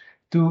athletes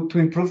to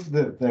improve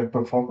their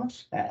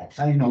performance?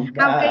 I know.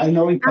 Okay. I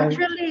know it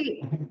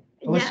actually,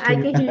 yeah, I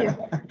can hear you.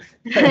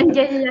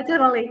 yeah,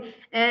 totally.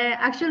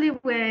 Actually,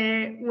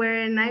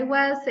 when I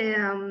was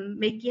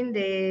making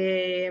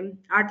the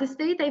art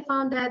state, I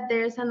found that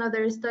there's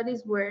another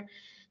studies where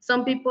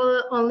some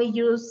people only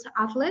use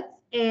athletes,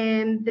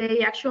 and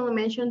they actually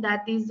mentioned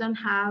that these don't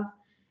have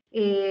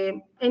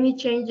any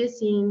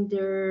changes in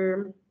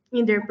their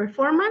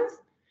performance,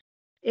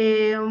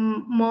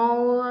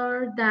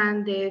 more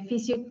than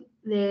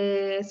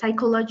the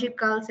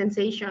psychological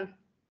sensation.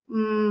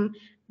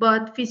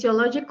 But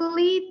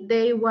physiologically,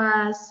 they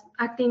was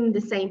acting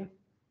the same.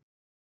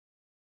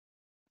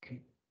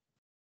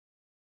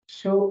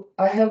 So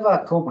I have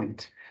a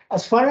comment.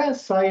 As far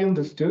as I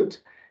understood,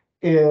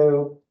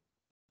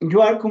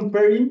 you are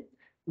comparing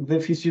the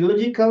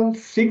physiological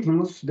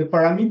signals, the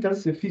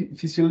parameters, the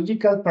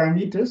physiological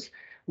parameters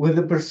with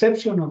the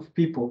perception of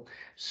people.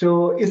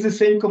 So it's the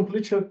same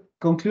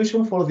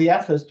conclusion for the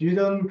others. You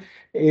don't,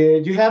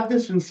 you have the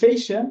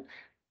sensation,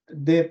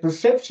 the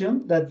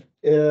perception that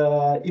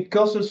it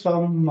causes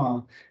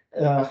some,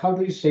 how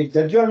do you say,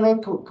 that you are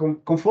not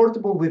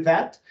comfortable with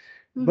that,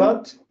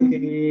 but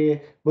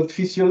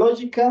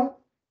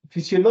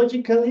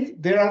physiologically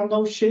there are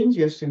no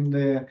changes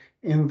in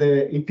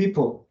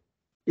people.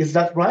 Is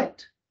that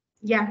right?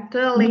 Yeah,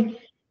 totally.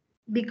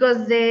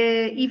 Because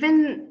the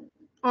even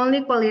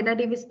only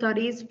qualitative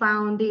studies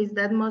found is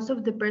that most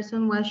of the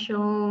person was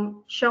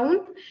shown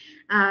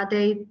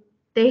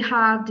they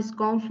have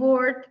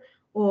discomfort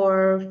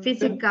or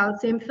physical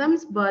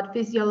symptoms, but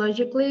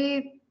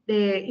physiologically,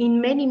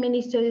 in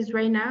many studies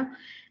right now,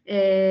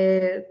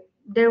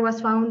 there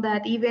was found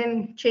that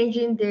even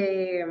changing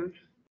the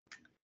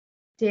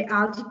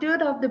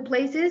altitude of the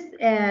places,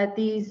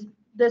 this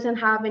doesn't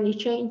have any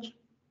change.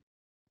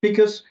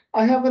 Because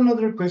I have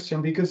another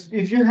question, because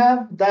if you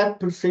have that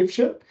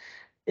perception,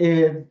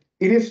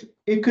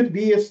 it could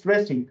be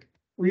stressing.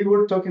 We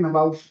were talking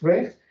about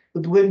stress,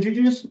 but when you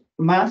use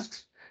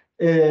masks,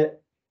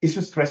 it's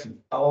stressing,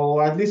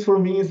 or at least for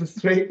me, it's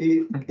stress.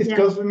 It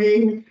causes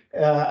me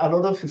a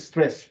lot of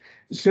stress.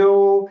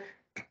 So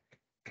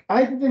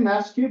I didn't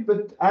ask you,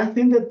 but I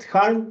think that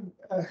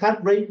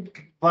heart rate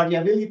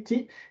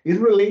variability is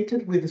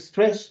related with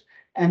stress,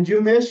 and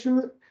you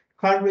measure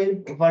heart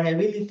rate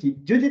variability.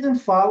 You didn't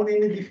find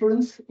any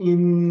difference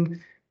in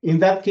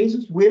that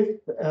cases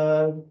with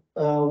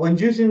when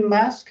using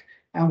mask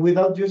and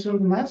without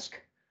using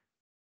mask?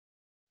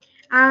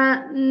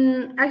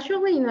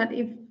 Actually, not.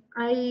 If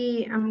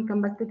I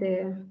come back to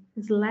the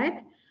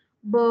slide,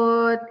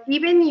 but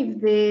even if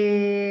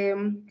the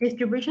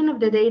distribution of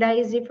the data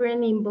is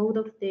different in both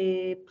of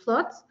the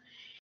plots,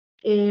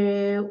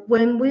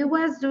 when we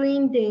was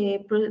doing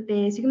the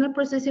signal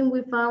processing,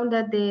 we found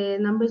that the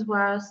numbers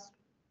was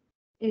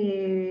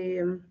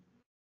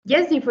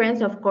yes,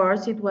 difference. Of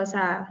course, it was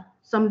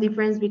some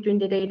difference between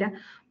the data,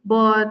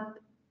 but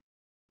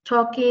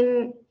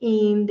talking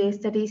in the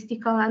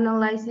statistical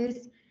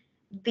analysis,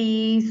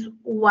 this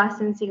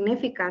wasn't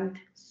significant.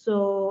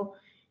 So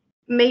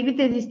maybe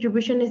the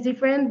distribution is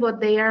different,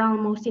 but they are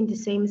almost in the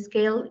same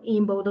scale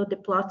in both of the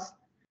plots.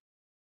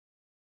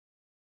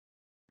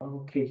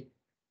 Okay.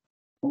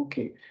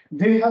 Okay.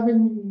 Do you have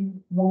any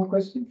more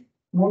questions?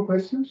 More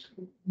questions?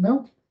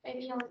 No?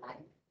 Maybe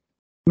online.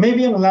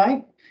 Maybe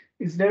online?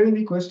 Is there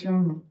any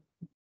question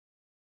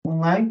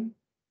online?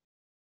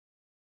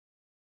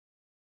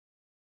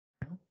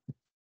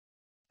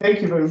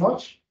 Thank you very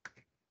much.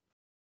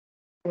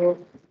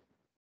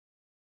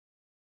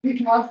 We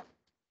have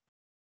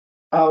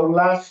our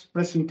last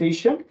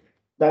presentation,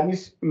 that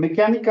is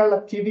mechanical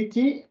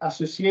activity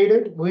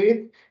associated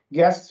with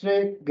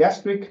gastric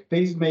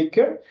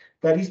pacemaker,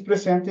 that is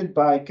presented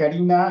by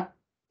Karina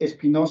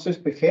Espinosa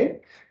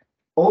Espejel,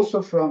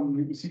 also from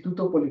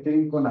Instituto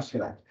Politécnico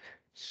Nacional.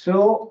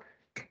 So,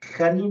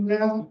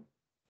 Karina,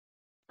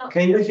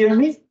 can you hear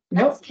me?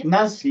 No,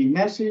 Nancy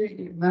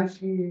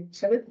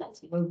said it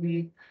will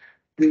be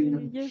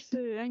the Yes,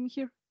 I'm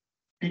here.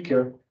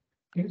 speaker.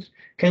 Yes.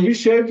 Can you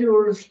share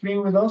your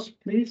screen with us,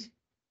 please?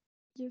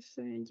 Yes,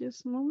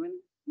 just a moment.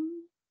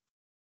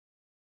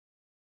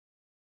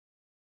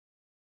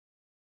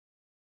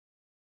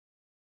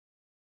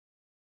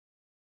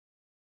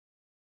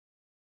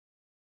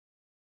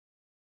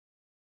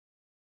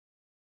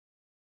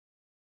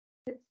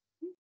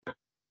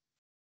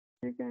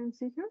 You can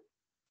see here.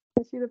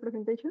 You see the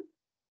presentation?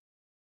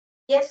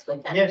 Yes, we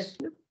can. Yes.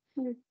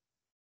 Okay.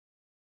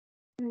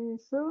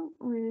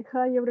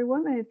 Hi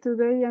everyone.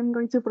 Today I'm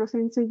going to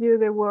present to you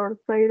the work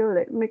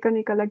titled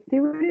Mechanical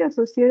Activity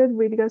Associated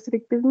with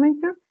Gastric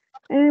Pacemaker,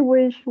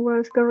 which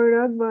was carried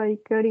out by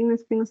Karina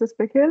Espinosa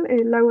Espejel,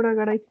 Laura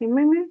Garay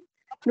Jimenez,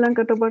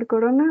 Blanca Tobar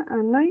Corona,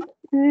 and I,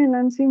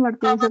 Nancy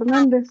Martinez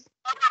Hernandez.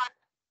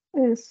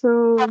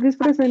 So this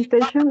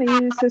presentation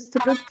is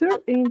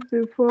structured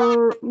into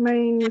 4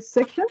 main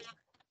sections.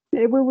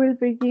 We will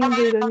begin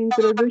with an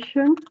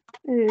introduction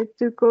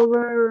to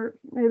cover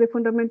the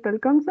fundamental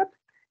concepts,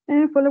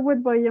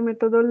 followed by a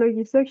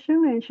methodology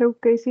section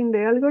showcasing the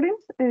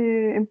algorithms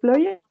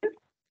employed.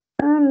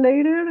 And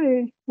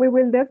later, we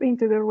will delve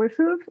into the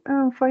results.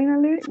 And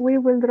finally, we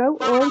will draw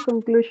our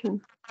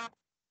conclusions.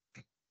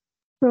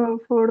 So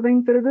for the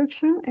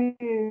introduction,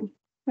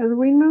 as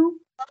we know,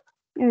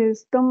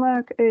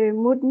 stomach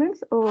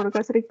movements or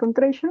gastric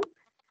contraction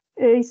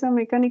is a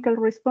mechanical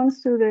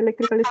response to the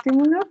electrical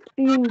stimulus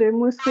in the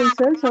muscle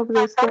cells of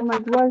the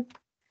stomach wall.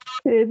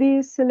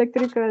 These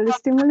electrical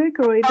stimuli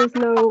create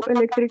slow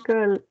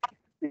electrical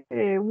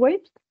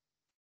waves.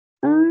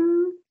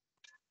 And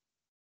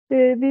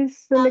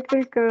this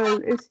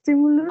electrical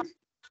stimulus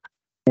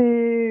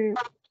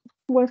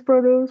was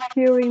produced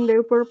here in the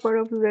upper part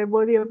of the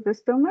body of the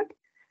stomach.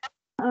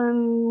 and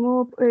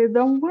move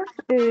downwards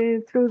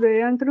through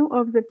the antrum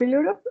of the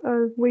pylorus,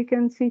 as we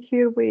can see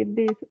here with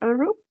this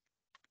arrow,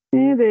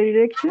 the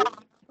direction.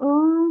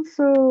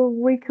 So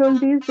we call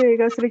this the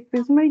gastric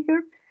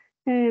pacemaker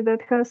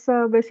that has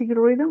a basic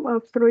rhythm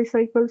of 3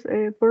 cycles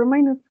per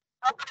minute.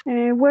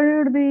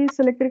 Whether this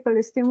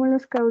electrical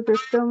stimulus causes the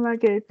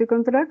stomach to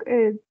contract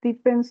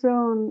depends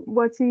on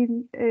what's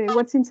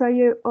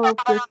inside of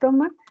the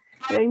stomach.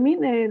 I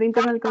mean, the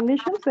internal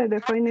conditions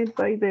defined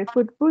by the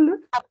food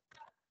bolus.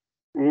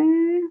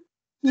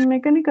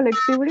 Mechanical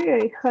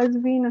activity has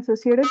been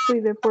associated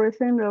with the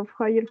presence of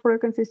higher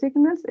frequency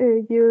signals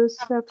used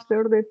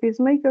after the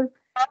pacemaker.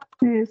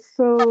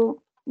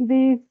 So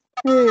this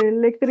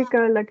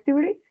electrical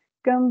activity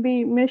can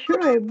be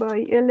measured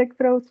by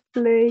electrodes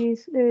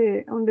placed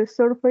on the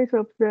surface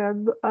of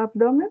the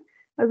abdomen,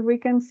 as we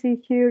can see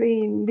here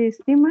in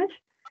this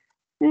image.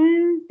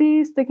 And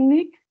this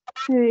technique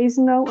is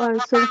now a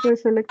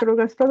surface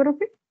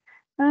electrogastrography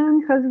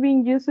and has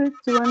been used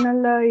to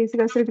analyze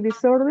gastric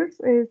disorders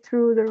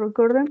through the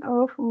recording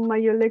of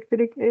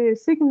myoelectric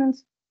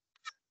signals.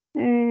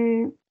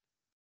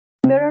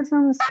 There are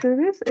some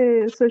studies,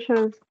 such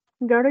as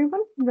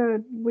Garibald,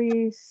 that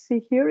we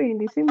see here in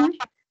this image,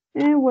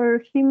 where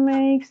he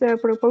makes a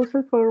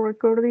proposal for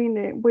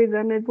recording with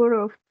a network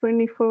of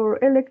 24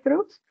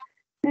 electrodes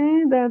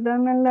that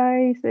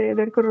analyze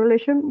their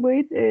correlation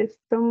with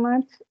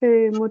stomach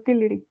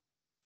motility.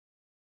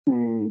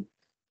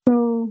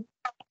 So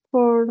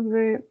for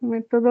the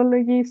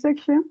methodology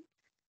section,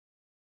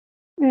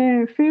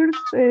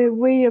 first,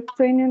 we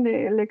obtain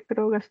the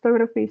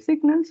electrogastrography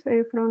signals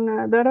from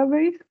a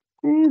database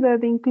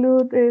that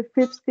include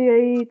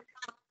 58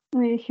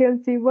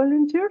 healthy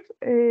volunteers,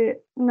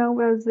 now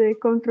as the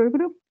control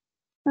group,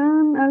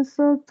 and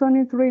also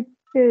 23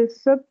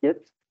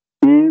 subjects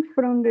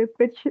from the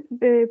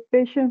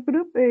patient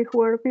group,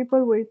 who are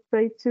people with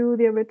type 2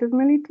 diabetes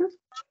mellitus.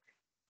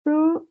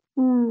 So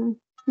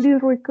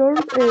these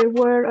records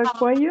were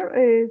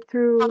acquired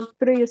through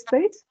 3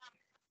 states: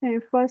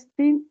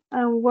 fasting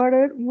and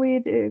water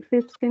with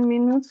 15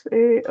 minutes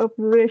of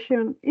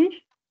duration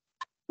each,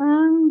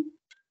 and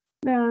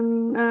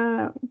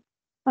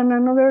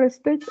another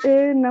stage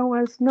known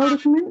as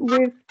nourishment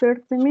with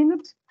 30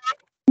 minutes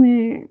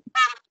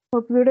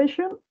of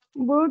duration.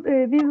 But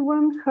this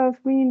one has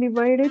been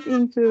divided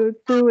into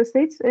 2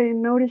 stages,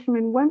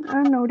 nourishment 1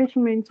 and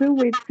nourishment 2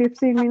 with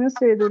 15 minutes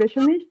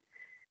duration each.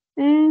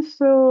 And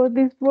so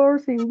these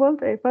words involve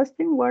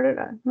fasting,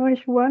 water,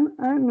 nourish 1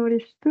 and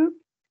nourish 2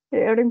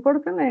 are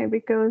important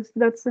because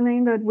that's the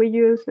name that we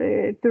use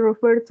to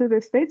refer to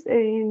the states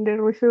in the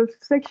results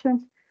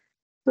sections.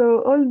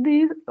 So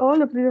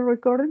all of these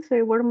recordings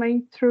were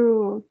made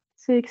through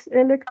 6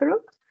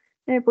 electrodes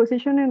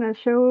positioned as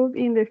shown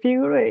in the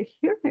figure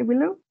here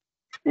below,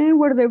 and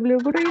where the blue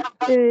grid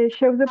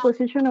shows the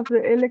position of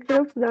the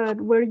electrodes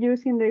that were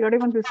used in the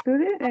Garibald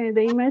study,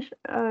 the image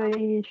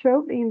I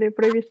showed in the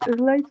previous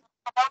slide.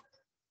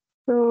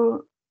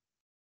 So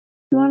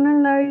to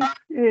analyze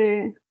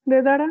the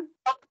data,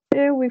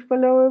 we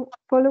followed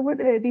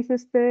these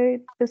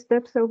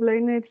steps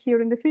outlined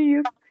here in the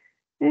figure.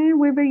 And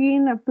we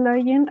begin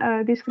applying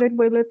a discrete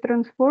wavelet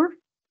transform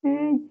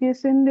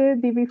using the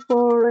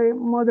DB4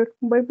 model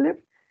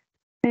wavelet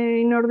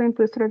in order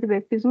to extract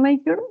the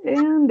pacemaker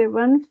and the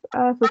bands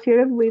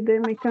associated with the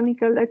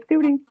mechanical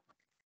activity.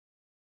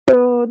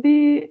 So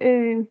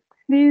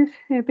this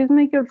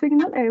pacemaker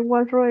signal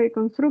was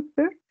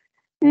reconstructed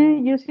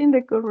using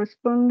the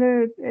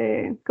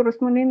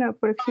corresponding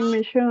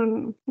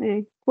approximation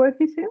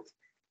coefficients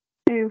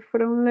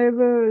from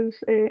levels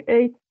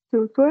 8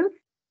 to 12.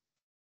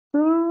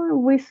 So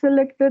we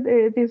selected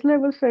these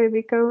levels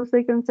because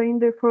they contain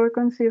the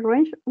frequency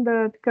range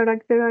that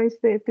characterize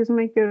the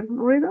pacemaker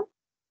rhythm.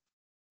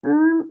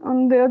 And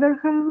on the other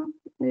hand,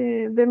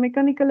 the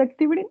mechanical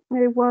activity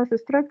was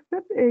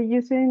extracted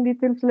using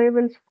details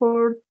levels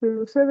 4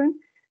 to 7,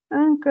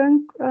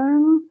 and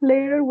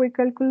later we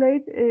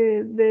calculate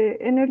the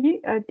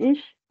energy at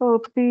each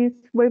of these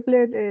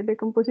wavelet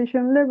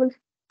decomposition levels,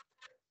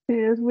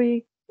 as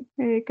we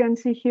can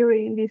see here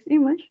in this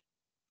image.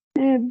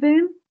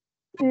 Then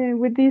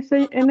with these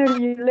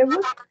energy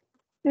levels,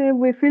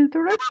 we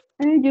filter it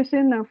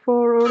using a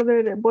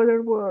 4-order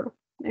Butterworth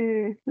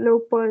low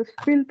pass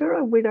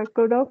filter with a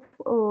cutoff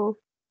of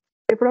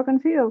a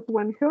frequency of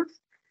 1 Hz.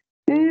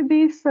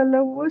 This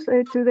allows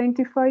us to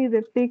identify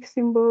the peaks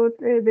in both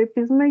the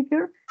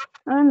pacemaker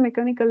and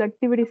mechanical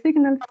activity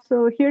signals.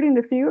 So here in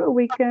the figure,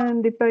 we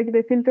can depict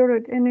the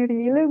filtered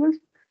energy levels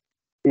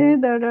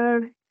that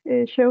are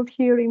shown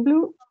here in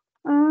blue,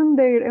 and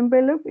their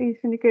envelope is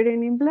indicated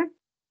in black.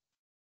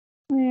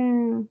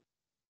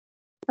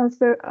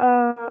 After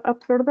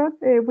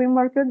that, we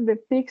marked the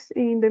peaks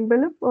in the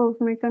envelope of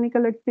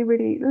mechanical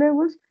activity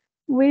levels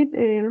with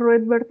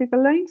red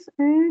vertical lines,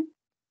 and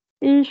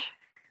each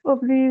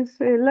of these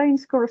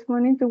lines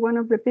corresponding to one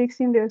of the peaks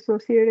in the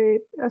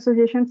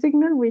association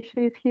signal, which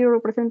is here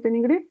represented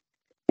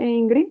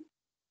in green.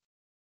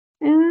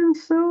 And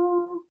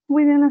so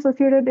we then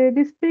associated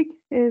this peak,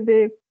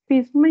 the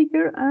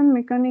pacemaker and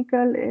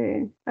mechanical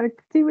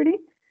activity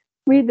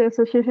with the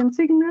association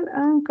signal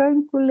and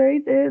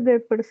calculate the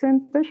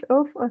percentage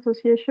of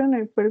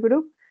association per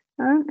group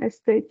and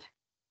stage.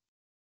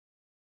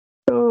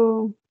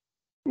 So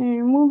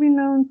moving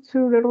on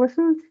to the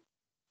results.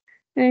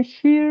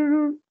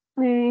 Here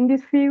in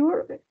this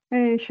figure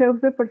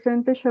shows the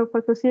percentage of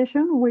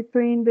association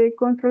between the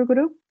control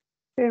group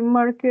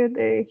marked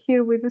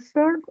here with the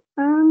star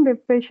and the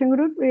patient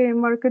group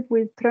marked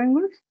with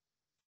triangles.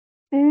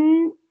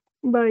 And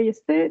by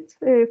states,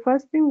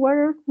 fasting,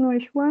 water,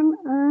 nourish 1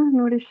 and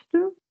nourish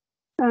 2,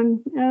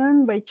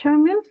 and by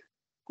channels,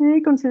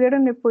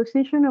 considering the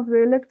position of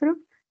the electrode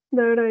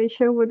that I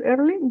showed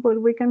early, but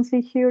we can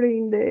see here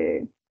in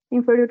the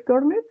inferior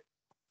corner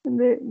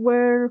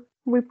where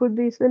we put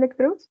these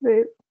electrodes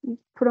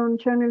from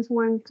channels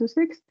 1 to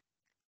 6.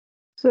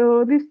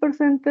 So this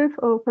percentage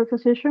of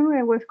association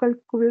was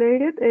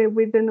calculated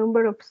with the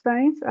number of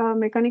signs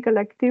mechanical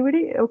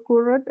activity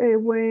occurred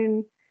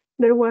when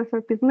there was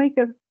a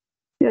pacemaker.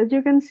 As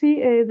you can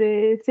see,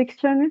 the 6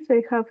 channels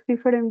have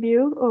different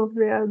views of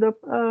the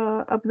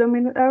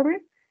abdominal area.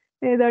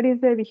 That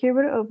is the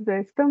behavior of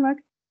the stomach.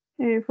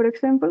 For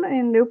example,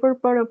 in the upper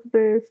part of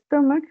the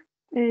stomach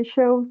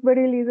shows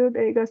very little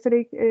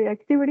gastric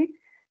activity,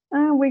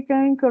 and we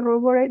can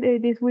corroborate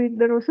this with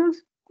the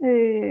results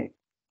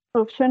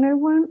of channel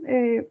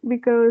 1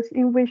 because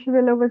in which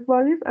the lowest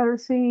values are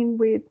seen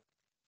with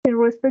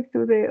respect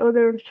to the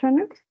other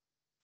channels.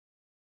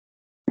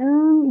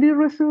 And the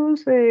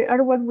results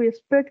are what we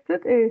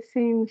expected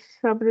since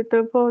at the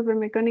top of the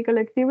mechanical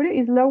activity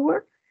is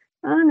lower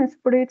and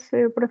spreads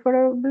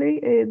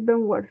preferably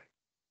downward.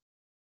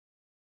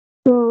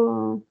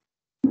 So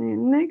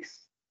next,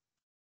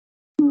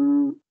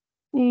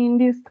 in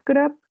this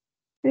graph,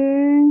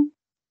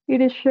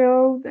 it is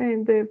showed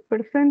the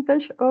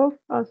percentage of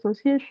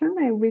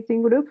association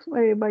within groups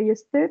by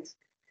states,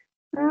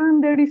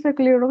 and there is a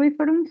clear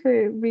difference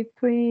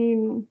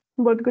between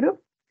both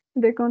groups,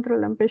 the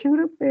control and patient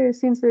group,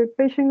 since the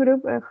patient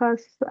group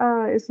has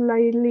a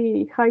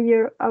slightly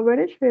higher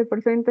average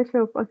percentage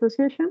of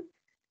association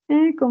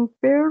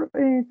compared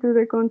to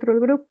the control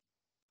group.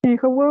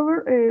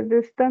 However,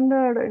 the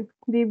standard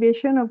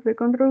deviation of the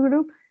control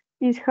group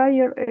is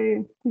higher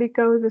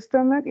because the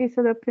stomach is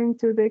adapting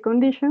to the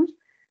conditions,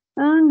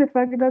 and the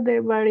fact that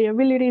the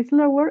variability is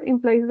lower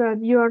implies that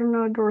you are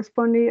not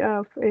responding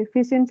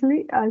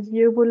efficiently as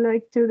you would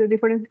like to the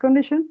different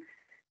conditions,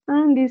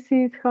 and this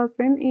is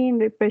happened in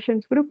the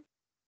patient's group.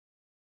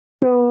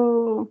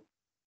 So,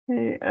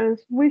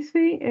 as we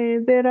see,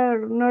 there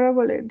are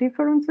notable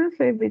differences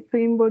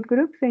between both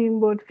groups in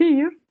both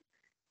figures,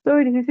 so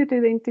it is easy to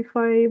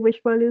identify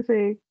which values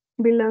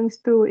belongs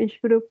to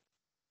each group.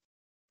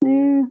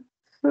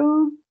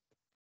 So,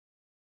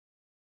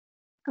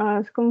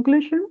 as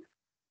conclusion,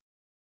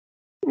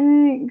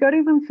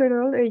 Gary Van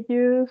Serel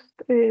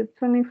used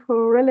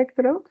 24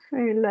 electrodes,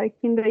 like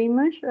in the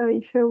image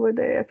I showed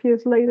a few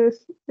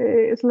slides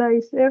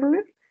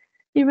earlier.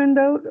 Even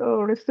though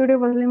our study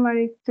was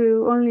limited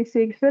to only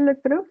 6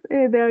 electrodes,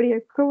 the area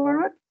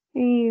covered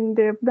in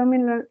the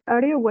abdominal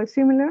area was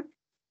similar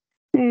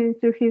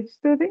to his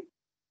study.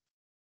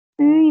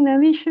 In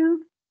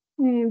addition,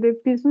 the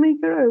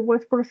pacemaker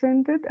was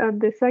presented at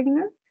the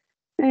signal,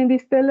 and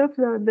this tells us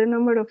that the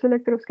number of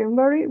electrodes can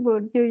vary,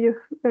 but you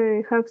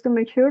have to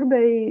make sure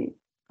they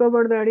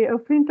cover the area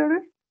of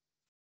interest.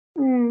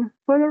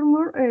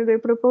 Furthermore, the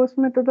proposed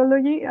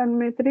methodology and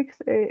metrics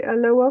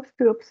allow us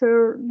to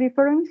observe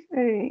difference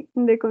in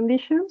the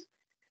conditions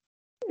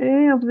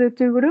of the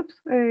two groups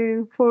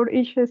for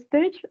each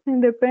stage,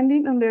 and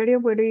depending on the area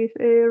where it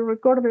is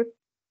recorded.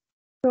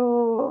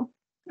 So,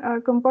 a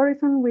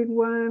comparison with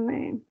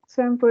one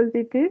sample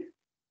DT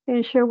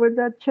showed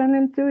that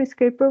channel 2 is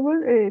capable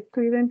to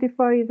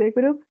identify the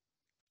group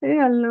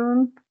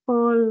along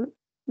all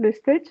the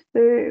stages,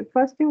 the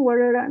fasting,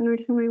 water, and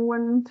nourishment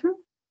 1 and 2.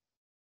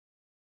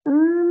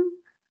 And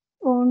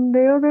on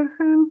the other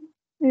hand,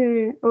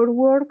 our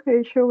work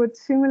showed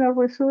similar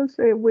results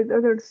with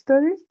other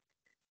studies.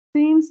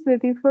 Since the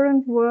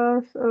difference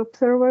was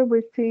observed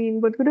within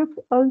both groups,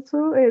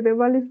 also the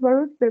values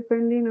varied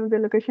depending on the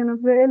location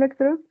of the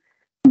electrode,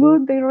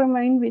 but they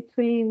remain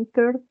between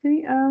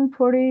 30 and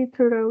 40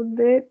 throughout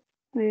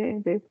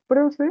the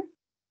process.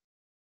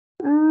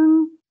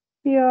 And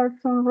here are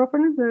some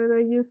references that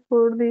I used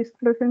for this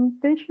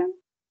presentation.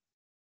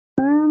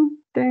 And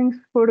thanks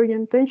for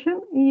your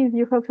attention. If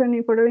you have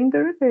any further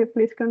interest,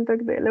 please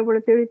contact the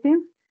laboratory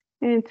team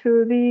and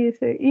through these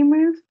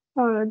emails,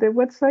 the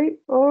website,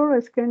 or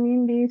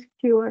scanning this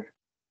QR.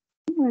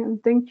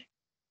 And thank you.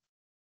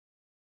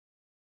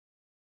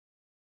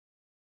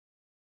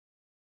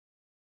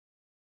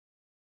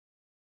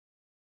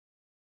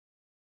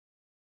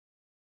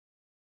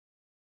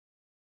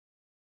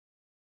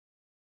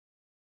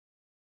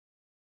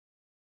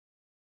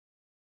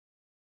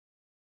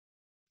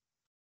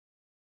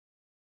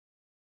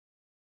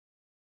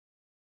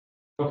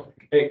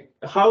 Okay.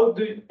 How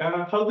do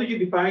you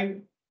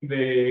define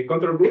the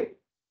control group?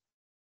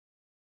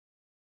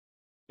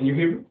 Can you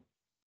hear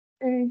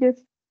me?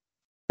 Yes.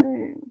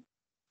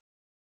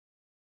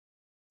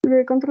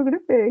 the control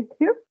group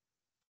here.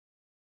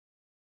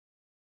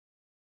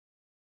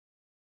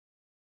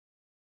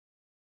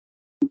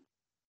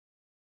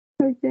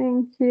 I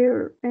can't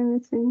hear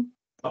anything.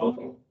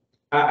 Okay.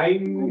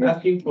 I'm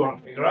asking for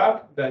a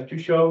graph that you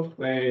show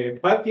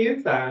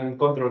patients and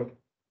control.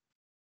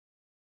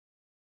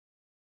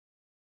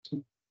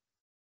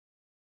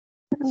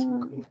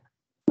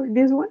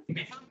 This one?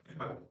 Yes.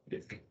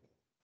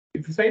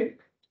 It's the same.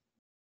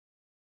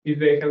 Is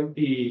the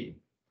healthy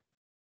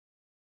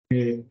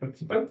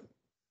participant?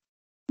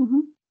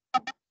 Mm-hmm.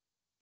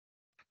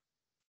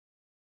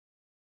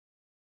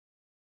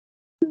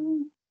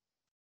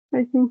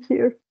 I can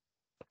hear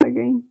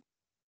again.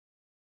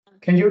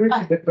 Can you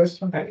repeat the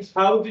question?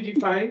 How do you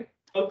define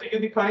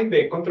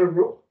the control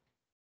group?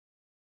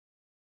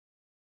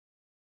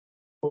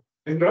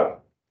 In graph?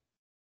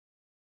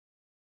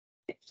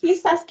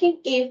 He's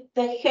asking if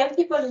the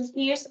healthy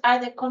volunteers are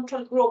the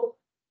control group.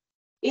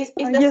 Is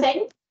the Yes.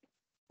 same?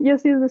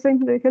 Yes, it's the same.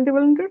 The healthy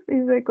volunteers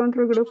is the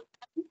control group.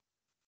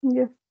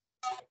 Yes.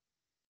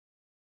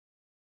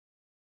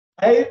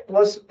 I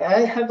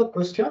have a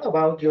question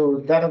about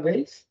your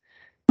database.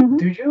 Mhm.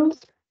 Do you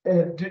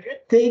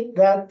take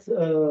that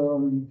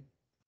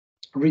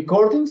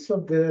recordings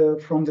of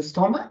from the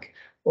stomach,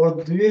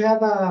 or do you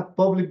have a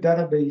public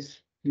database?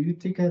 Do you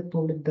take a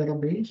public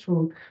database,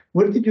 or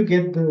where did you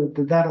get the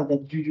data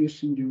that you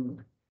use in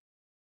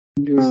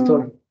your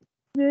study?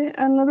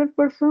 Another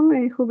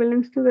person who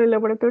belongs to the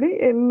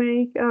laboratory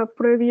make a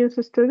previous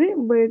study,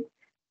 but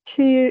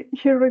she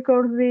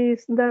records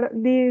this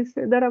database,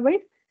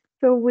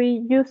 so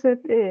we use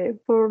it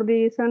for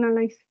this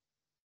analysis.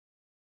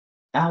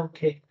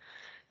 Okay.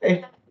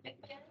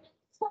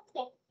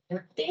 Something.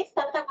 This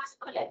data was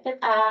collected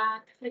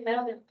at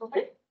 1 de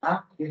octubre,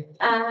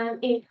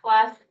 and it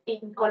was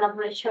in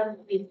collaboration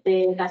with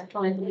the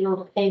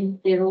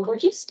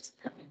gastroenterologist.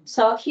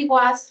 So he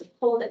was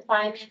who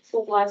defined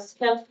who was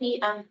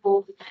healthy and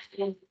who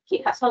he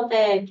has all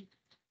the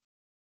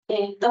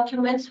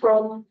documents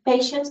from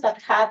patients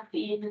that had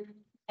been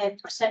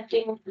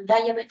presenting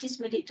diabetes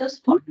mellitus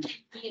for 10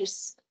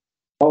 years.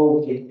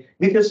 Okay,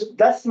 because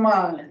that's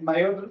my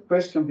other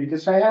question,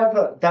 because I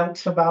have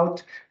doubts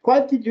about why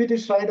did you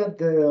decide that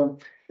the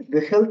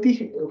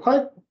healthy,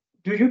 why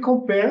do you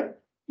compare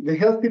the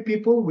healthy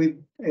people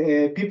with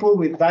people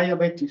with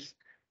diabetes?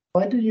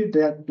 Why do you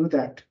do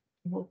that?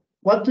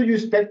 What do you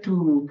expect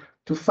to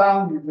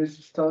find in this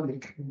study?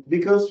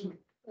 Because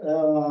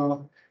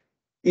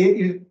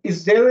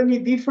is there any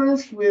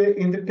difference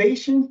in the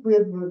patients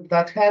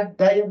that had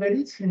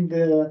diabetes in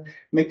the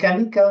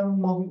mechanical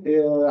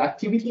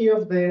activity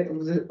of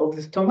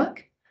the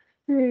stomach?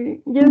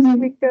 Yes,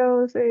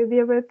 because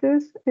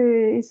diabetes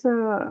is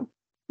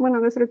one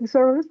of the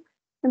disorders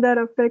that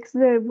affects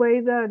the way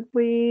that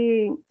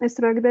we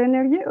extract the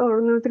energy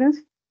or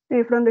nutrients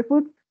from the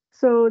food.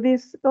 So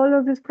all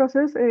of this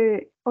process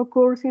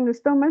occurs in the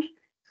stomach.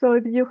 So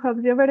if you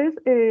have diabetes,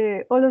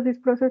 all of this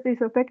process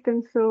is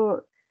affected.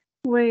 So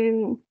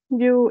when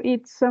you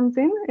eat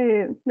something,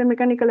 the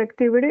mechanical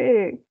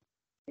activity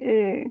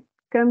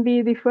can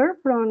be different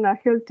from a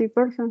healthy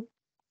person.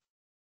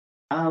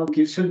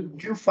 Okay, so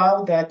you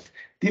found that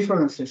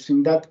differences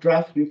in that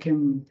graph, you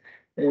can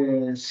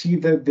see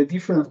the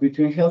difference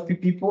between healthy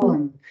people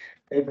and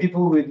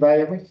people with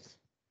diabetes.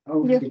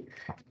 Okay.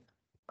 Yeah.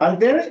 Are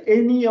there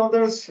any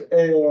others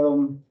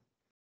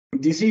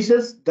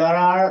diseases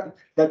that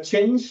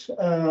change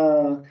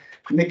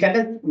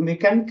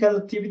mechanical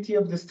activity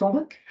of the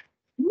stomach?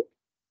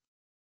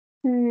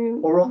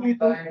 Or only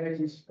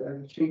diabetes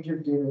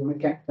changes the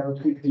mechanical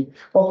activity?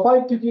 Or why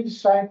did you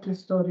decide to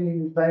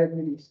study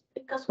diabetes?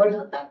 Because we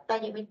know that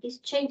diabetes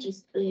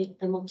changes the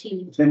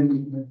motility.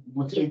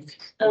 Yes,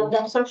 the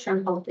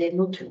absorption of the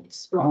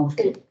nutrients.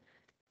 Okay.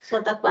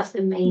 So that was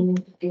the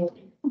main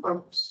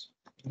purpose.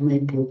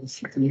 Main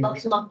purpose.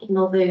 But not in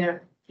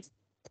other.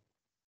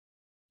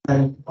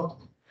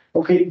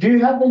 Okay, do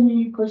you have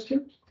any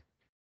questions?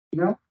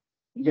 No?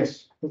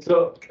 Yes.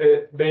 So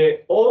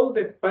all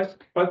the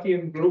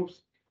patient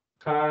groups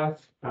have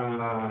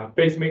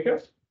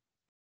pacemakers.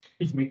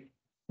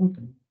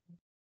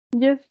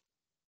 Yes,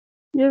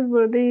 yes,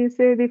 but they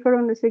say differ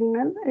on the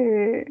signal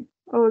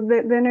or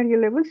the energy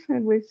levels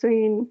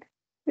between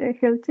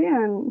healthy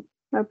and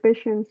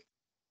patients.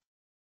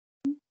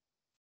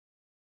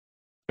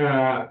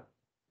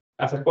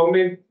 As a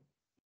comment,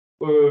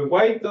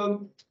 why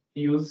don't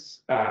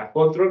use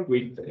control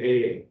with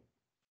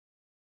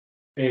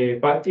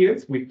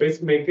patients with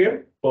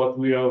pacemaker, but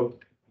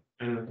without,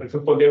 for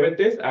example,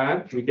 diabetes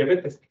and with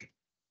diabetes?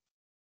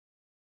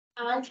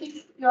 And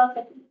if you are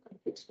getting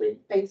confused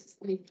with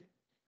pacemaker,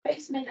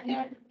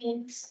 pacemaker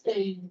means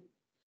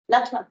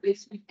lateral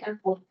pacemaker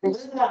for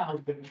this.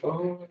 Not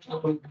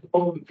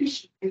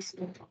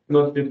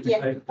the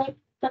Yeah,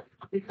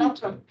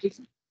 lateral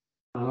pacemaker.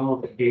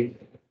 Oh, okay.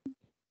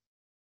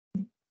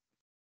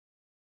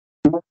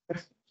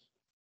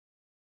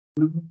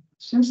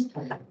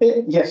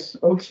 Yes,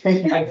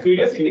 okay. And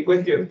curiosity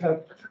question.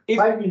 Is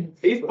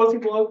it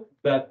possible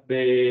that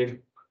the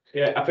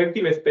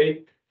affective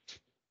state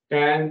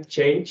can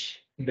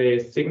change the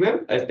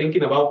signal. I was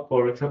thinking about,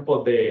 for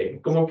example, the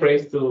common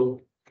phrase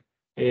to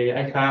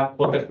I have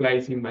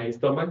butterflies in my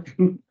stomach,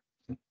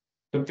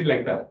 something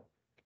like that.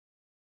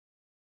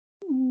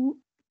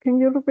 Can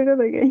you repeat it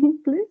again,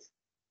 please?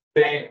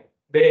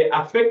 The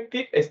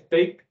affective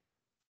state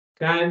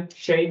can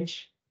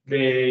change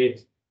the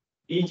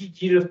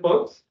EEG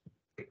response.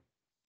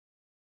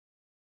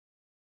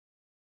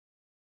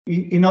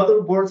 In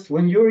other words,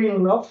 when you're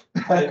in love,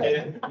 For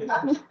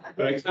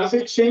does example,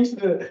 it change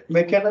the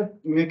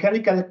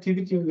mechanical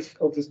activity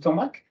of the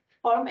stomach?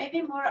 Or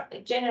maybe more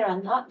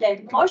general, not the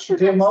emotional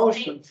The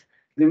emotions. state.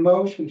 The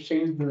emotion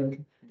change the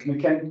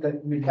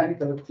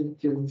mechanical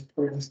activity of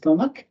the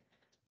stomach.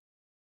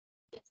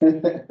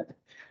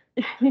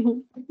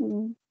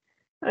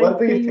 What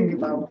do you think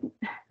about?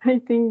 I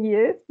think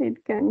yes,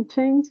 it can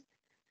change.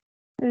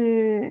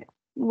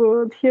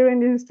 But here in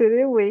this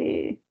study,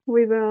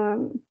 we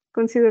don't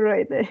consider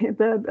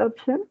that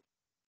option.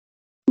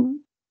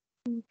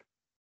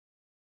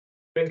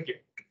 thank you.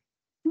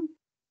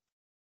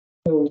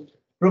 So,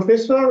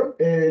 Professor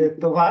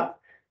Tovar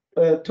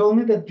told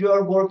me that you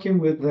are working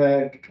with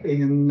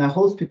in a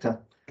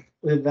hospital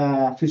with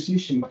a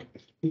physician.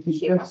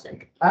 She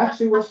wasn't.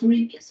 Actually, was a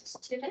me. previous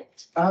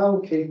student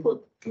Okay.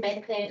 who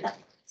made the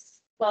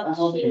analysis, but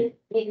Okay.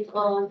 she did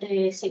all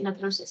the signal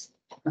processing.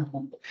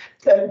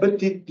 But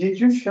did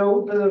you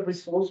show the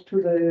results to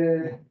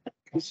the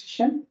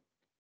physician?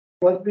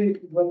 What we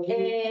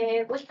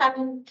We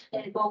haven't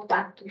gone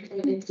back to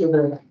to the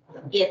the,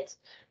 yet.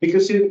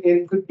 because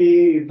it could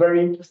be very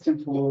interesting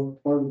for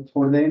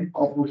them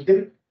or for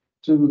him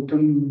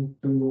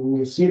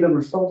to see the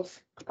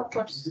results. Of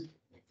course.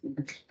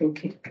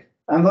 Okay.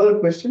 Another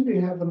question? Do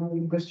you have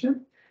another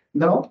question?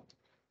 No?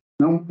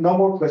 No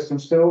more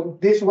questions. So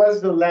this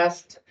was the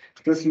last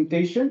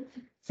presentation.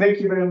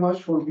 Thank you very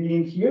much for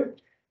being here.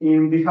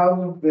 In behalf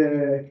of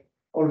the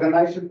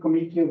organizing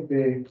committee of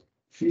the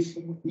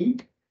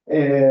CCE,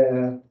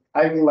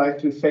 I would like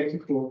to thank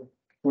you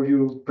for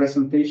your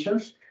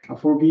presentations and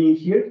for being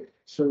here.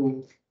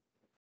 So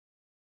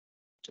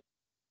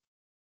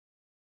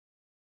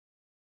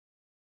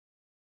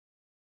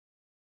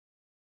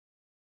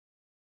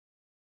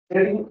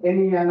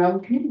any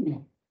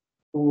announcement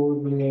for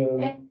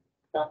the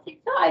Don't think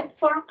so. At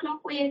 4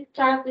 o'clock, we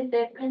start with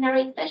the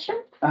plenary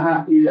session.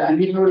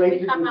 and it's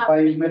related to Come up.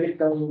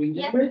 biomedical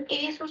Yes, engineering?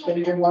 it is So you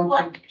related to want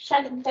to-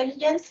 artificial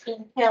intelligence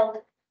in health.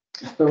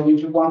 So if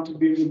you want to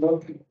be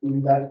involved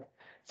in that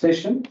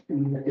session,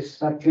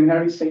 it's a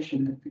plenary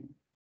session.